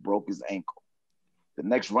and he broke his ankle. The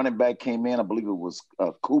next running back came in, I believe it was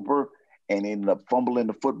Cooper, and ended up fumbling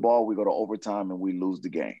the football. We go to overtime and we lose the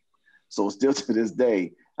game. So still to this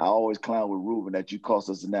day, I always clown with Ruben that you cost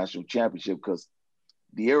us the national championship because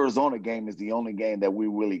the Arizona game is the only game that we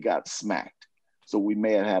really got smacked. So we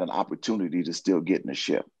may have had an opportunity to still get in the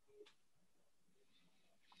ship.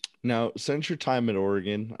 Now, since your time at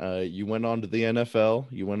Oregon, you went on to the NFL,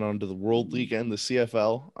 you went on to the World League and the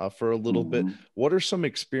CFL for a little bit. What are some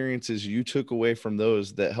experiences you took away from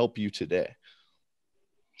those that help you today?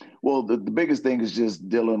 Well, the biggest thing is just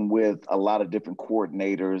dealing with a lot of different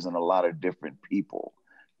coordinators and a lot of different people.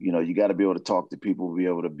 You know, you got to be able to talk to people, be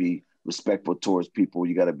able to be respectful towards people.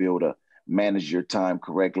 You got to be able to manage your time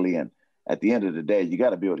correctly. And at the end of the day, you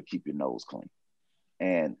got to be able to keep your nose clean.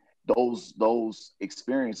 And those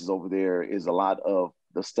experiences over there is a lot of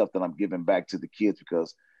the stuff that I'm giving back to the kids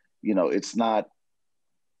because, you know, it's not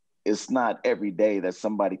every day that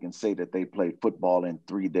somebody can say that they play football in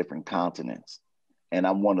 3 different continents. And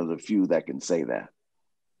I'm one of the few that can say that.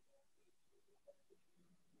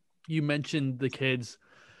 You mentioned the kids.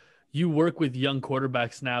 You work with young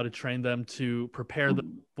quarterbacks now to train them to prepare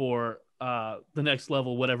them for the next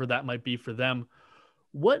level, whatever that might be for them.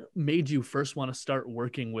 What made you first want to start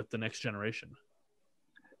working with the next generation?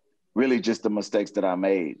 Really just the mistakes that I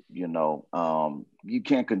made. You know, you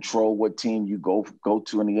can't control what team you go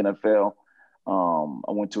to in the NFL.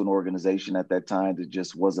 I went to an organization at that time that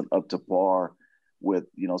just wasn't up to par with,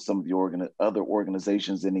 you know, some of the other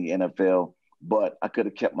organizations in the NFL, but I could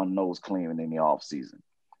have kept my nose clean in the offseason.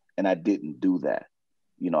 And I didn't do that.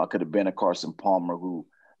 You know, I could have been a Carson Palmer who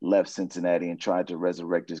left Cincinnati and tried to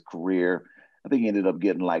resurrect his career. I think he ended up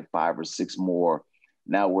getting like 5 or 6 more.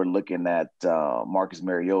 Now we're looking at Marcus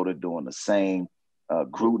Mariota doing the same.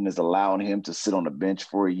 Gruden is allowing him to sit on the bench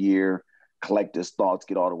for a year, collect his thoughts,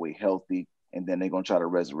 get all the way healthy, and then they're going to try to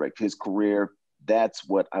resurrect his career. That's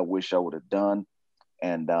what I wish I would have done.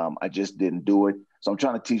 And I just didn't do it. So I'm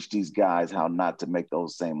trying to teach these guys how not to make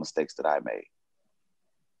those same mistakes that I made.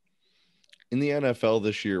 In the NFL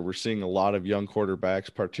this year, we're seeing a lot of young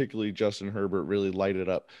quarterbacks, particularly Justin Herbert, really light it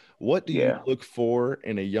up. What do you look for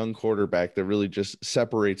in a young quarterback that really just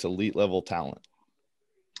separates elite level talent?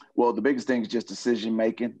 Well, the biggest thing is just decision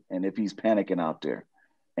making, and if he's panicking out there.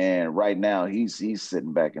 And right now, he's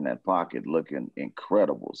sitting back in that pocket looking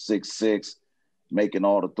incredible. 6'6", making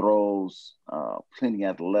all the throws, plenty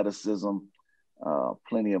of athleticism,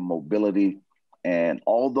 plenty of mobility. And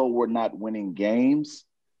although we're not winning games,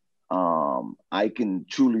 I can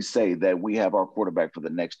truly say that we have our quarterback for the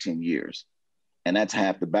next 10 years. And that's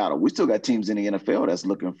half the battle. We still got teams in the NFL that's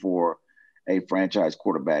looking for a franchise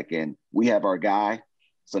quarterback, and we have our guy.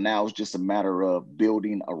 So now it's just a matter of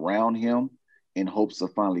building around him in hopes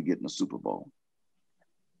of finally getting a Super Bowl.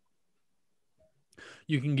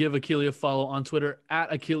 You can give Akili a follow on Twitter at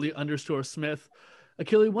Akili_Smith.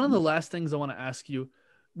 Akili, one of the last things I want to ask you,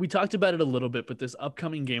 we talked about it a little bit, but this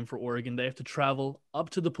upcoming game for Oregon, they have to travel up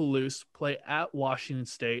to the Palouse, play at Washington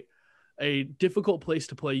State, a difficult place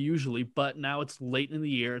to play usually, but now it's late in the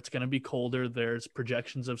year. It's going to be colder. There's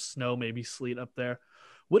projections of snow, maybe sleet up there.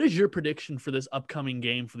 What is your prediction for this upcoming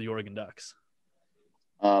game for the Oregon Ducks?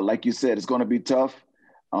 Like you said, it's going to be tough.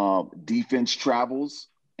 Defense travels,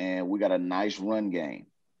 and we got a nice run game.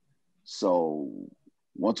 So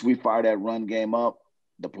once we fire that run game up,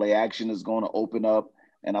 the play action is going to open up.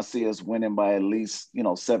 And I see us winning by at least,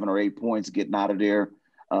 7 or 8 points, getting out of there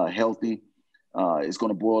healthy. It's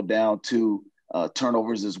going to boil down to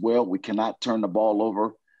turnovers as well. We cannot turn the ball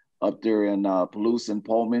over up there in Palouse and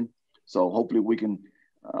Pullman. So hopefully we can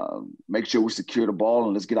make sure we secure the ball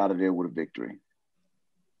and let's get out of there with a victory.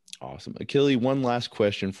 Awesome. Akili, one last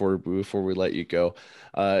question for before we let you go.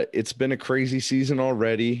 It's been a crazy season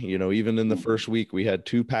already. Even in the first week, we had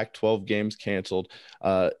 2 Pac-12 games canceled.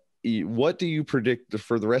 What do you predict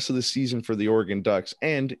for the rest of the season for the Oregon Ducks?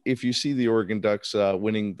 And if you see the Oregon Ducks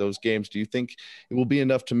winning those games, do you think it will be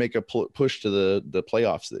enough to make a push to the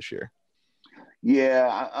playoffs this year?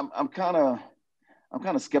 Yeah, I'm kind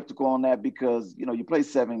of skeptical on that because, you play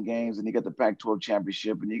 7 games and you got the Pac-12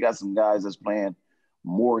 championship and you got some guys that's playing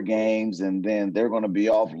more games and then they're going to be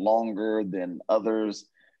off longer than others.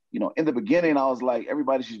 In the beginning, I was like,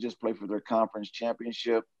 everybody should just play for their conference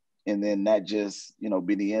championship. And then that just,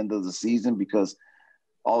 be the end of the season because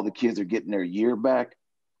all the kids are getting their year back.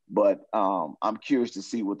 But I'm curious to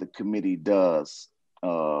see what the committee does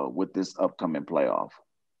with this upcoming playoff.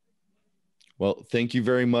 Well, thank you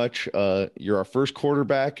very much. You're our first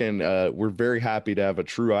quarterback, and we're very happy to have a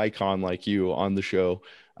true icon like you on the show.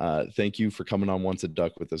 Thank you for coming on Once a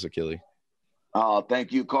Duck with us, Akili.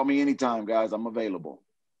 Thank you. Call me anytime, guys. I'm available.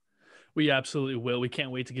 We absolutely will. We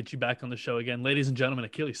can't wait to get you back on the show again. Ladies and gentlemen,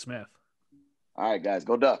 Akili Smith. All right, guys.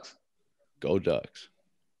 Go Ducks. Go Ducks.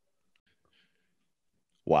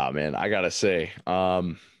 Wow, man, I gotta say,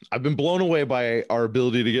 I've been blown away by our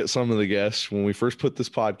ability to get some of the guests. When we first put this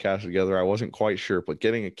podcast together, I wasn't quite sure, but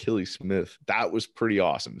getting Akili Smith, that was pretty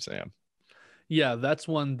awesome, Sam. Yeah, that's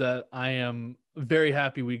one that I am very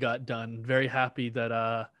happy we got done. Very happy that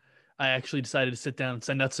I actually decided to sit down and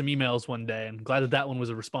send out some emails one day, and glad that one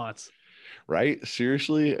was a response. Right?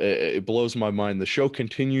 Seriously, it blows my mind. The show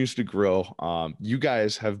continues to grow. You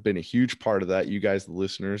guys have been a huge part of that. You guys, the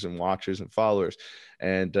listeners and watchers and followers.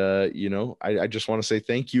 And, I just want to say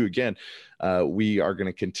thank you again. We are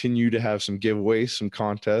going to continue to have some giveaways, some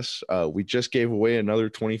contests. We just gave away another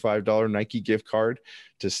 $25 Nike gift card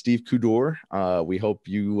to Steve Kudor. We hope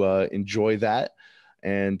you enjoy that.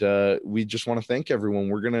 And we just want to thank everyone.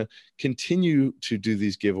 We're going to continue to do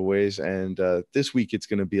these giveaways. And this week, it's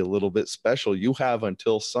going to be a little bit special. You have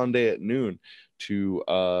until Sunday at noon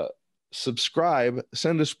to subscribe.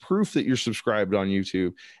 Send us proof that you're subscribed on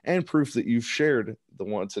YouTube and proof that you've shared the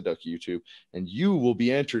Once a Duck YouTube. And you will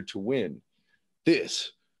be entered to win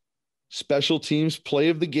this Special Teams Play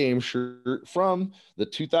of the Game shirt from the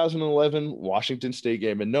 2011 Washington State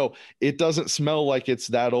game. And no, it doesn't smell like it's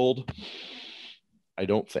that old. I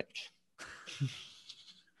don't think.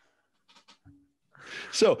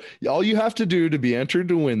 So all you have to do to be entered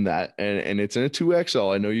to win that, and it's in a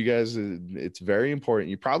 2XL. I know you guys, it's very important.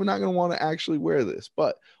 You're probably not going to want to actually wear this,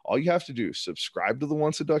 but all you have to do is subscribe to the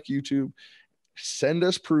Once a Duck YouTube, send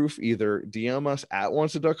us proof, either DM us at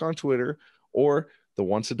Once a Duck on Twitter or the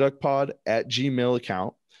Once a Duck Pod at Gmail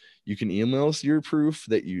account. You can email us your proof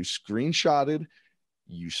that you screenshotted,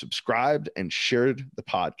 you subscribed, and shared the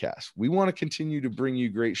podcast. We want to continue to bring you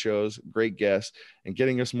great shows, great guests, and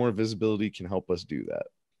getting us more visibility can help us do that.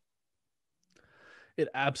 It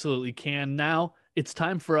absolutely can. Now it's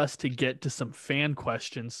time for us to get to some fan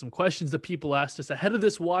questions, some questions that people asked us ahead of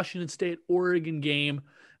this Washington State-Oregon game.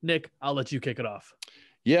 Nick, I'll let you kick it off.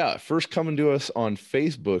 Yeah, first coming to us on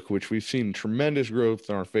Facebook, which we've seen tremendous growth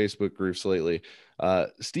in our Facebook groups lately.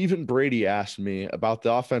 Stephen Brady asked me about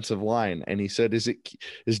the offensive line, and he said, is it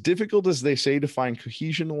as difficult as they say to find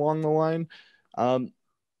cohesion along the line?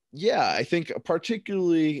 Yeah, I think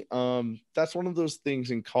particularly that's one of those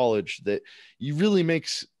things in college that you really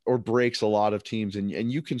makes or breaks a lot of teams, and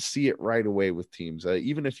you can see it right away with teams.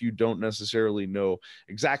 Even if you don't necessarily know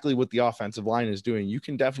exactly what the offensive line is doing, you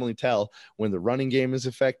can definitely tell when the running game is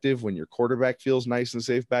effective, when your quarterback feels nice and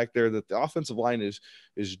safe back there, that the offensive line is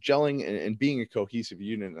gelling and being a cohesive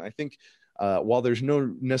unit. And I think while there's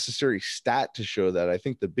no necessary stat to show that, I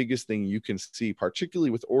think the biggest thing you can see, particularly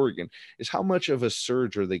with Oregon, is how much of a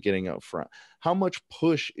surge are they getting up front? How much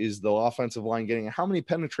push is the offensive line getting? How many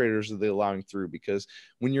penetrators are they allowing through? Because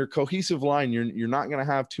when you're a cohesive line, you're not going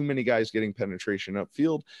to have too many guys getting penetration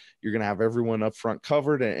upfield. You're going to have everyone up front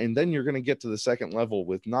covered. And then you're going to get to the second level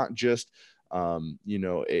with not just a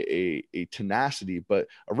tenacity, but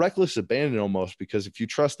a reckless abandon almost, because if you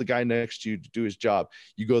trust the guy next to you to do his job,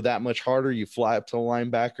 you go that much harder, you fly up to the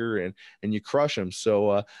linebacker and you crush him.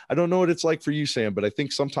 So I don't know what it's like for you, Sam, but I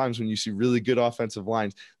think sometimes when you see really good offensive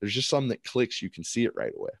lines, there's just something that clicks. You can see it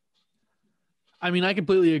right away. I mean, I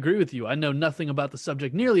completely agree with you. I know nothing about the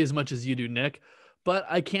subject nearly as much as you do, Nick, but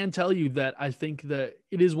I can tell you that I think that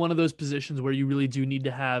it is one of those positions where you really do need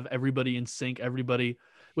to have everybody in sync, everybody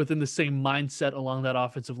within the same mindset along that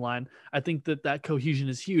offensive line. I think that cohesion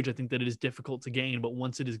is huge. I think that it is difficult to gain, but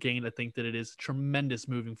once it is gained, I think that it is tremendous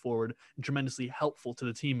moving forward and tremendously helpful to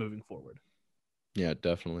the team moving forward. Yeah,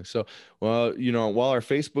 definitely. So, well, while our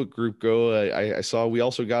Facebook group go, I saw we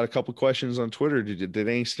also got a couple questions on Twitter. Did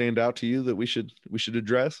any stand out to you that we should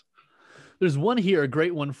address? There's one here, a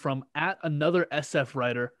great one from @another SF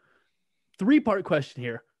writer. 3-part question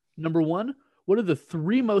here. Number one, what are the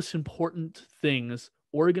 3 most important things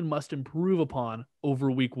Oregon must improve upon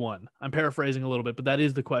over week 1? I'm paraphrasing a little bit, but that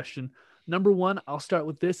is the question. Number 1, I'll start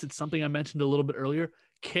with this. It's something I mentioned a little bit earlier: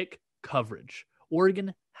 kick coverage.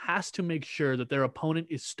 Oregon has to make sure that their opponent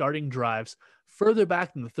is starting drives further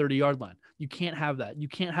back than the 30-yard line. You can't have that. You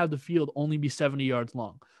can't have the field only be 70 yards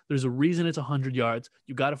long. There's a reason it's 100 yards.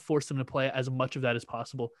 You got to force them to play as much of that as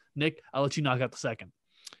possible. Nick, I'll let you knock out the second.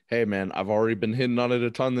 Hey, man, I've already been hitting on it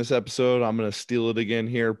a ton this episode. I'm going to steal it again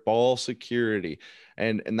here. Ball security.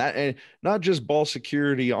 And not just ball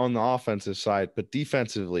security on the offensive side, but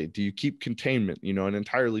defensively. Do you keep containment? An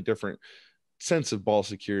entirely different sense of ball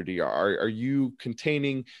security. Are you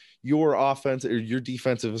containing your offense or your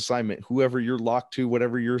defensive assignment, whoever you're locked to,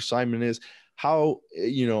 whatever your assignment is? How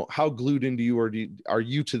glued into you are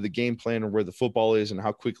you to the game plan or where the football is, and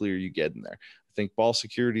how quickly are you getting there? I think ball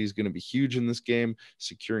security is going to be huge in this game.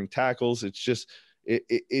 Securing tackles, it's just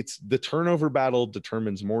it's the turnover battle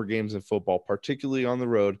determines more games in football, particularly on the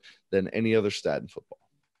road, than any other stat in football.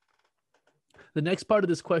 The next part of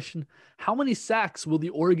this question, how many sacks will the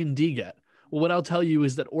Oregon D get? Well, what I'll tell you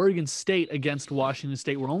is that Oregon State against Washington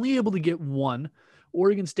State were only able to get one.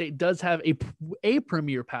 Oregon State does have a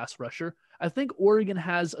premier pass rusher. I think Oregon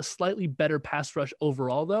has a slightly better pass rush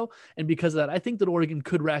overall, though. And because of that, I think that Oregon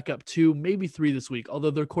could rack up 2, maybe 3 this week,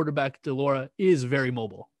 although their quarterback, Delora, is very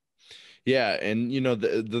mobile. Yeah, and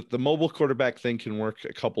the mobile quarterback thing can work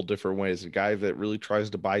a couple different ways. A guy that really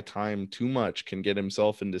tries to buy time too much can get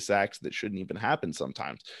himself into sacks that shouldn't even happen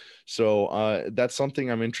sometimes. So that's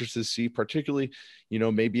something I'm interested to see, particularly,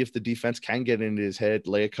 maybe if the defense can get into his head,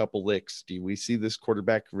 lay a couple licks. Do we see this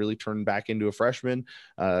quarterback really turn back into a freshman,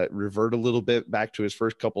 revert a little bit back to his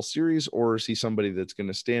first couple series, or is he somebody that's going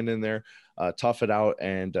to stand in there, tough it out,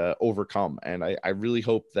 and overcome? And I really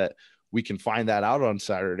hope that we can find that out on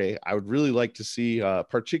Saturday. I would really like to see,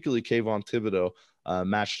 particularly Kayvon Thibodeaux,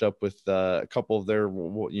 matched up with a couple of their,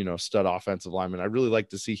 stud offensive linemen. I'd really like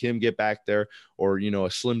to see him get back there, or, a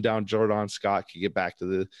slim down Jordan Scott could get back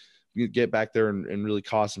there and really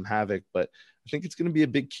cause some havoc. But I think it's going to be a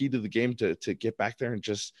big key to the game to get back there and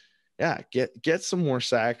just, get some more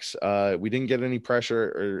sacks. We didn't get any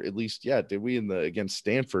pressure, or at least, did we against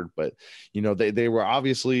Stanford? But they were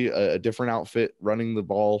obviously a different outfit, running the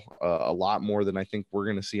ball a lot more than I think we're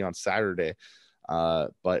going to see on Saturday.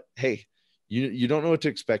 But hey, you don't know what to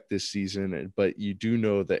expect this season, but you do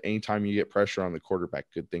know that anytime you get pressure on the quarterback,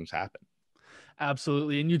 good things happen.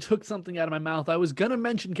 Absolutely. And you took something out of my mouth. I was going to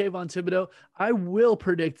mention Kayvon Thibodeaux. I will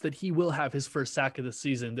predict that he will have his first sack of the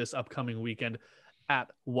season this upcoming weekend at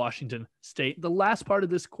Washington State. The last part of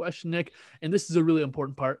this question, Nick, and this is a really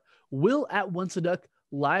important part, will At Once a Duck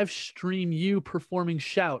live stream you performing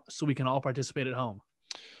Shout so we can all participate at home?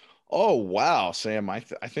 Oh, wow, Sam. I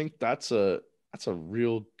think that's a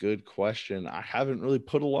real good question. I haven't really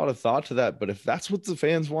put a lot of thought to that, but if that's what the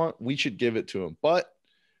fans want, we should give it to them. But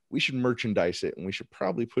we should merchandise it, and we should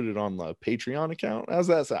probably put it on the Patreon account. How's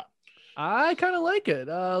that sound? I kind of like it.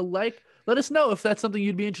 Let us know if that's something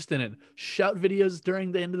you'd be interested in. Shout videos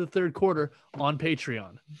during the end of the third quarter on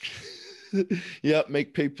Patreon. Yeah,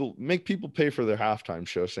 make people pay for their halftime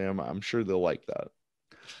show, Sam. I'm sure they'll like that.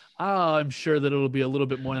 I'm sure that it'll be a little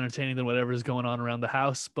bit more entertaining than whatever is going on around the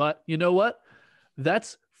house. But you know what?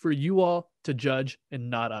 That's for you all to judge and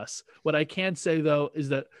not us. What I can say, though, is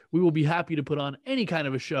that we will be happy to put on any kind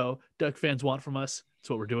of a show Duck fans want from us. That's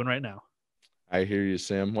what we're doing right now. I hear you,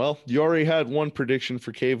 Sam. Well, you already had one prediction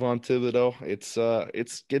for Kayvon Thibodeaux.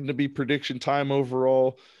 It's getting to be prediction time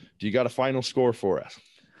overall. Do you got a final score for us?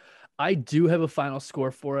 I do have a final score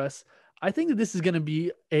for us. I think that this is going to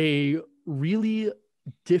be a really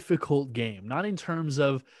difficult game, not in terms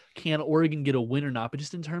of can Oregon get a win or not, but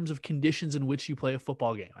just in terms of conditions in which you play a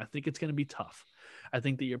football game. I think it's going to be tough. I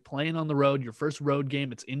think that you're playing on the road, your first road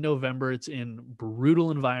game. It's in November. It's in brutal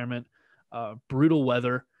environment, brutal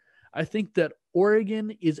weather. I think that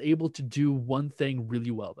Oregon is able to do one thing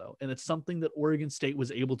really well, though, and it's something that Oregon State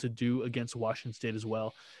was able to do against Washington State as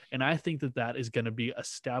well. And I think that that is going to be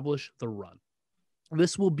establish the run.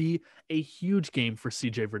 This will be a huge game for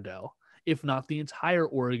CJ Verdell, if not the entire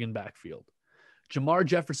Oregon backfield. Jamar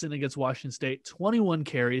Jefferson against Washington State, 21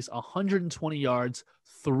 carries, 120 yards,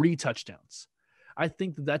 3 touchdowns. I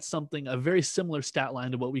think that that's something, a very similar stat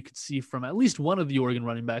line to what we could see from at least one of the Oregon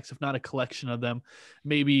running backs, if not a collection of them.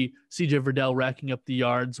 Maybe CJ Verdell racking up the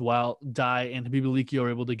yards while Dye and Habibi Likio are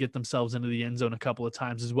able to get themselves into the end zone a couple of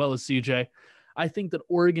times, as well as CJ. I think that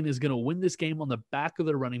Oregon is going to win this game on the back of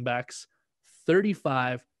their running backs,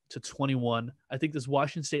 35-21. I think this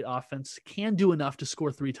Washington State offense can do enough to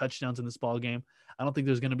score 3 touchdowns in this ball game. I don't think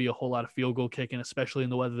there's going to be a whole lot of field goal kicking, especially in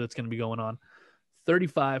the weather that's going to be going on.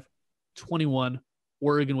 35-21,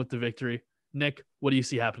 Oregon with the victory. Nick, what do you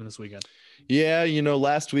see happening this weekend? Yeah,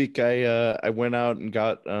 last week I went out and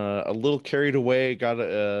got a little carried away,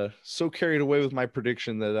 so carried away with my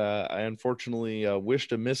prediction that I unfortunately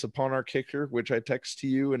wished a miss upon our kicker, which I texted to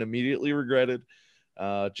you and immediately regretted,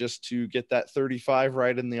 just to get that 35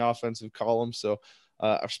 right in the offensive column. So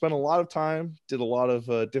I've spent a lot of time, did a lot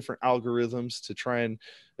of different algorithms to try and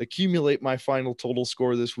accumulate my final total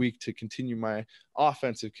score this week to continue my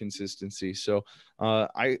offensive consistency. So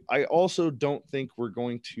I also don't think we're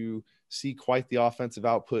going to see quite the offensive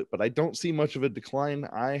output, but I don't see much of a decline.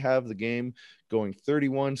 I have the game going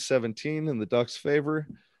 31-17 in the Ducks' favor.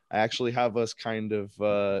 I actually have us kind of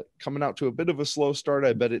coming out to a bit of a slow start.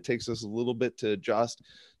 I bet it takes us a little bit to adjust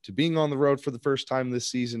to being on the road for the first time this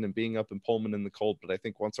season and being up in Pullman in the cold. But I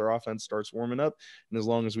think once our offense starts warming up, and as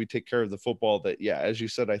long as we take care of the football, that, yeah, as you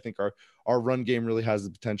said, I think our run game really has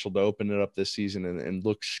the potential to open it up this season and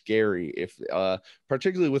look scary if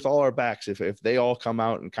particularly with all our backs, if they all come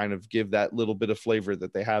out and kind of give that little bit of flavor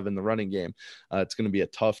that they have in the running game, it's going to be a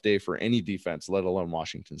tough day for any defense, let alone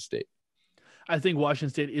Washington State. I think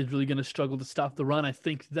Washington State is really going to struggle to stop the run. I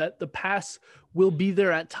think that the pass will be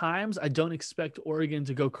there at times. I don't expect Oregon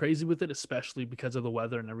to go crazy with it, especially because of the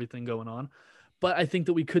weather and everything going on. But I think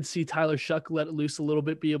that we could see Tyler Shuck let it loose a little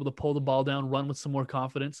bit, be able to pull the ball down, run with some more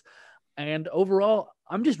confidence. And overall,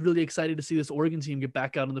 I'm just really excited to see this Oregon team get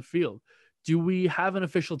back out on the field. Do we have an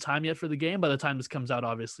official time yet for the game? By the time this comes out,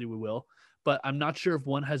 obviously we will. But I'm not sure if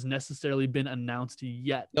one has necessarily been announced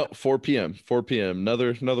yet. No, 4 p.m.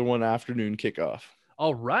 Another one afternoon kickoff.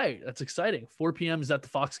 All right. That's exciting. 4 p.m. Is that the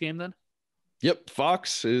Fox game then? Yep.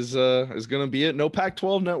 Fox is going to be it. No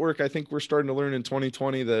Pac-12 network. I think we're starting to learn in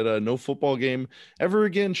 2020 that no football game ever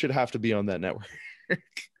again should have to be on that network.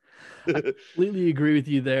 I completely agree with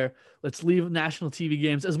you there. Let's leave national TV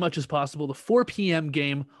games as much as possible. The 4 p.m.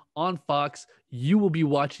 game on Fox. You will be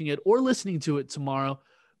watching it or listening to it tomorrow.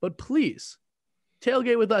 But please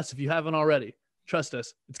tailgate with us if you haven't already. Trust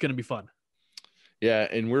us, it's going to be fun. Yeah,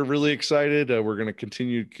 and we're really excited. We're going to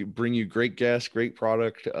continue to bring you great guests, great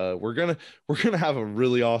product. We're gonna have a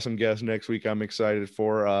really awesome guest next week. I'm excited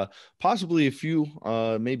for possibly a few,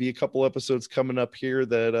 maybe a couple episodes coming up here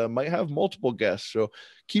that might have multiple guests. So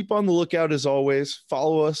keep on the lookout as always.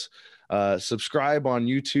 Follow us, subscribe on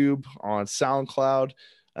YouTube, on SoundCloud,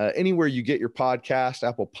 anywhere you get your podcast,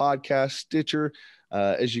 Apple Podcasts, Stitcher.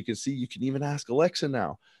 As you can see, you can even ask Alexa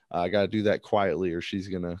now. I got to do that quietly or she's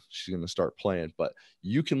gonna start playing, but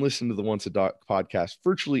you can listen to the Once a Doc podcast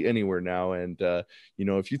virtually anywhere now. And,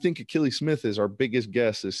 if you think Akili Smith is our biggest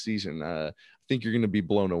guest this season, I think you're going to be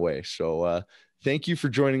blown away. So thank you for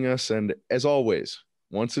joining us. And as always,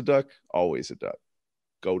 once a Duck, always a Duck.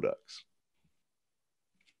 Go Ducks.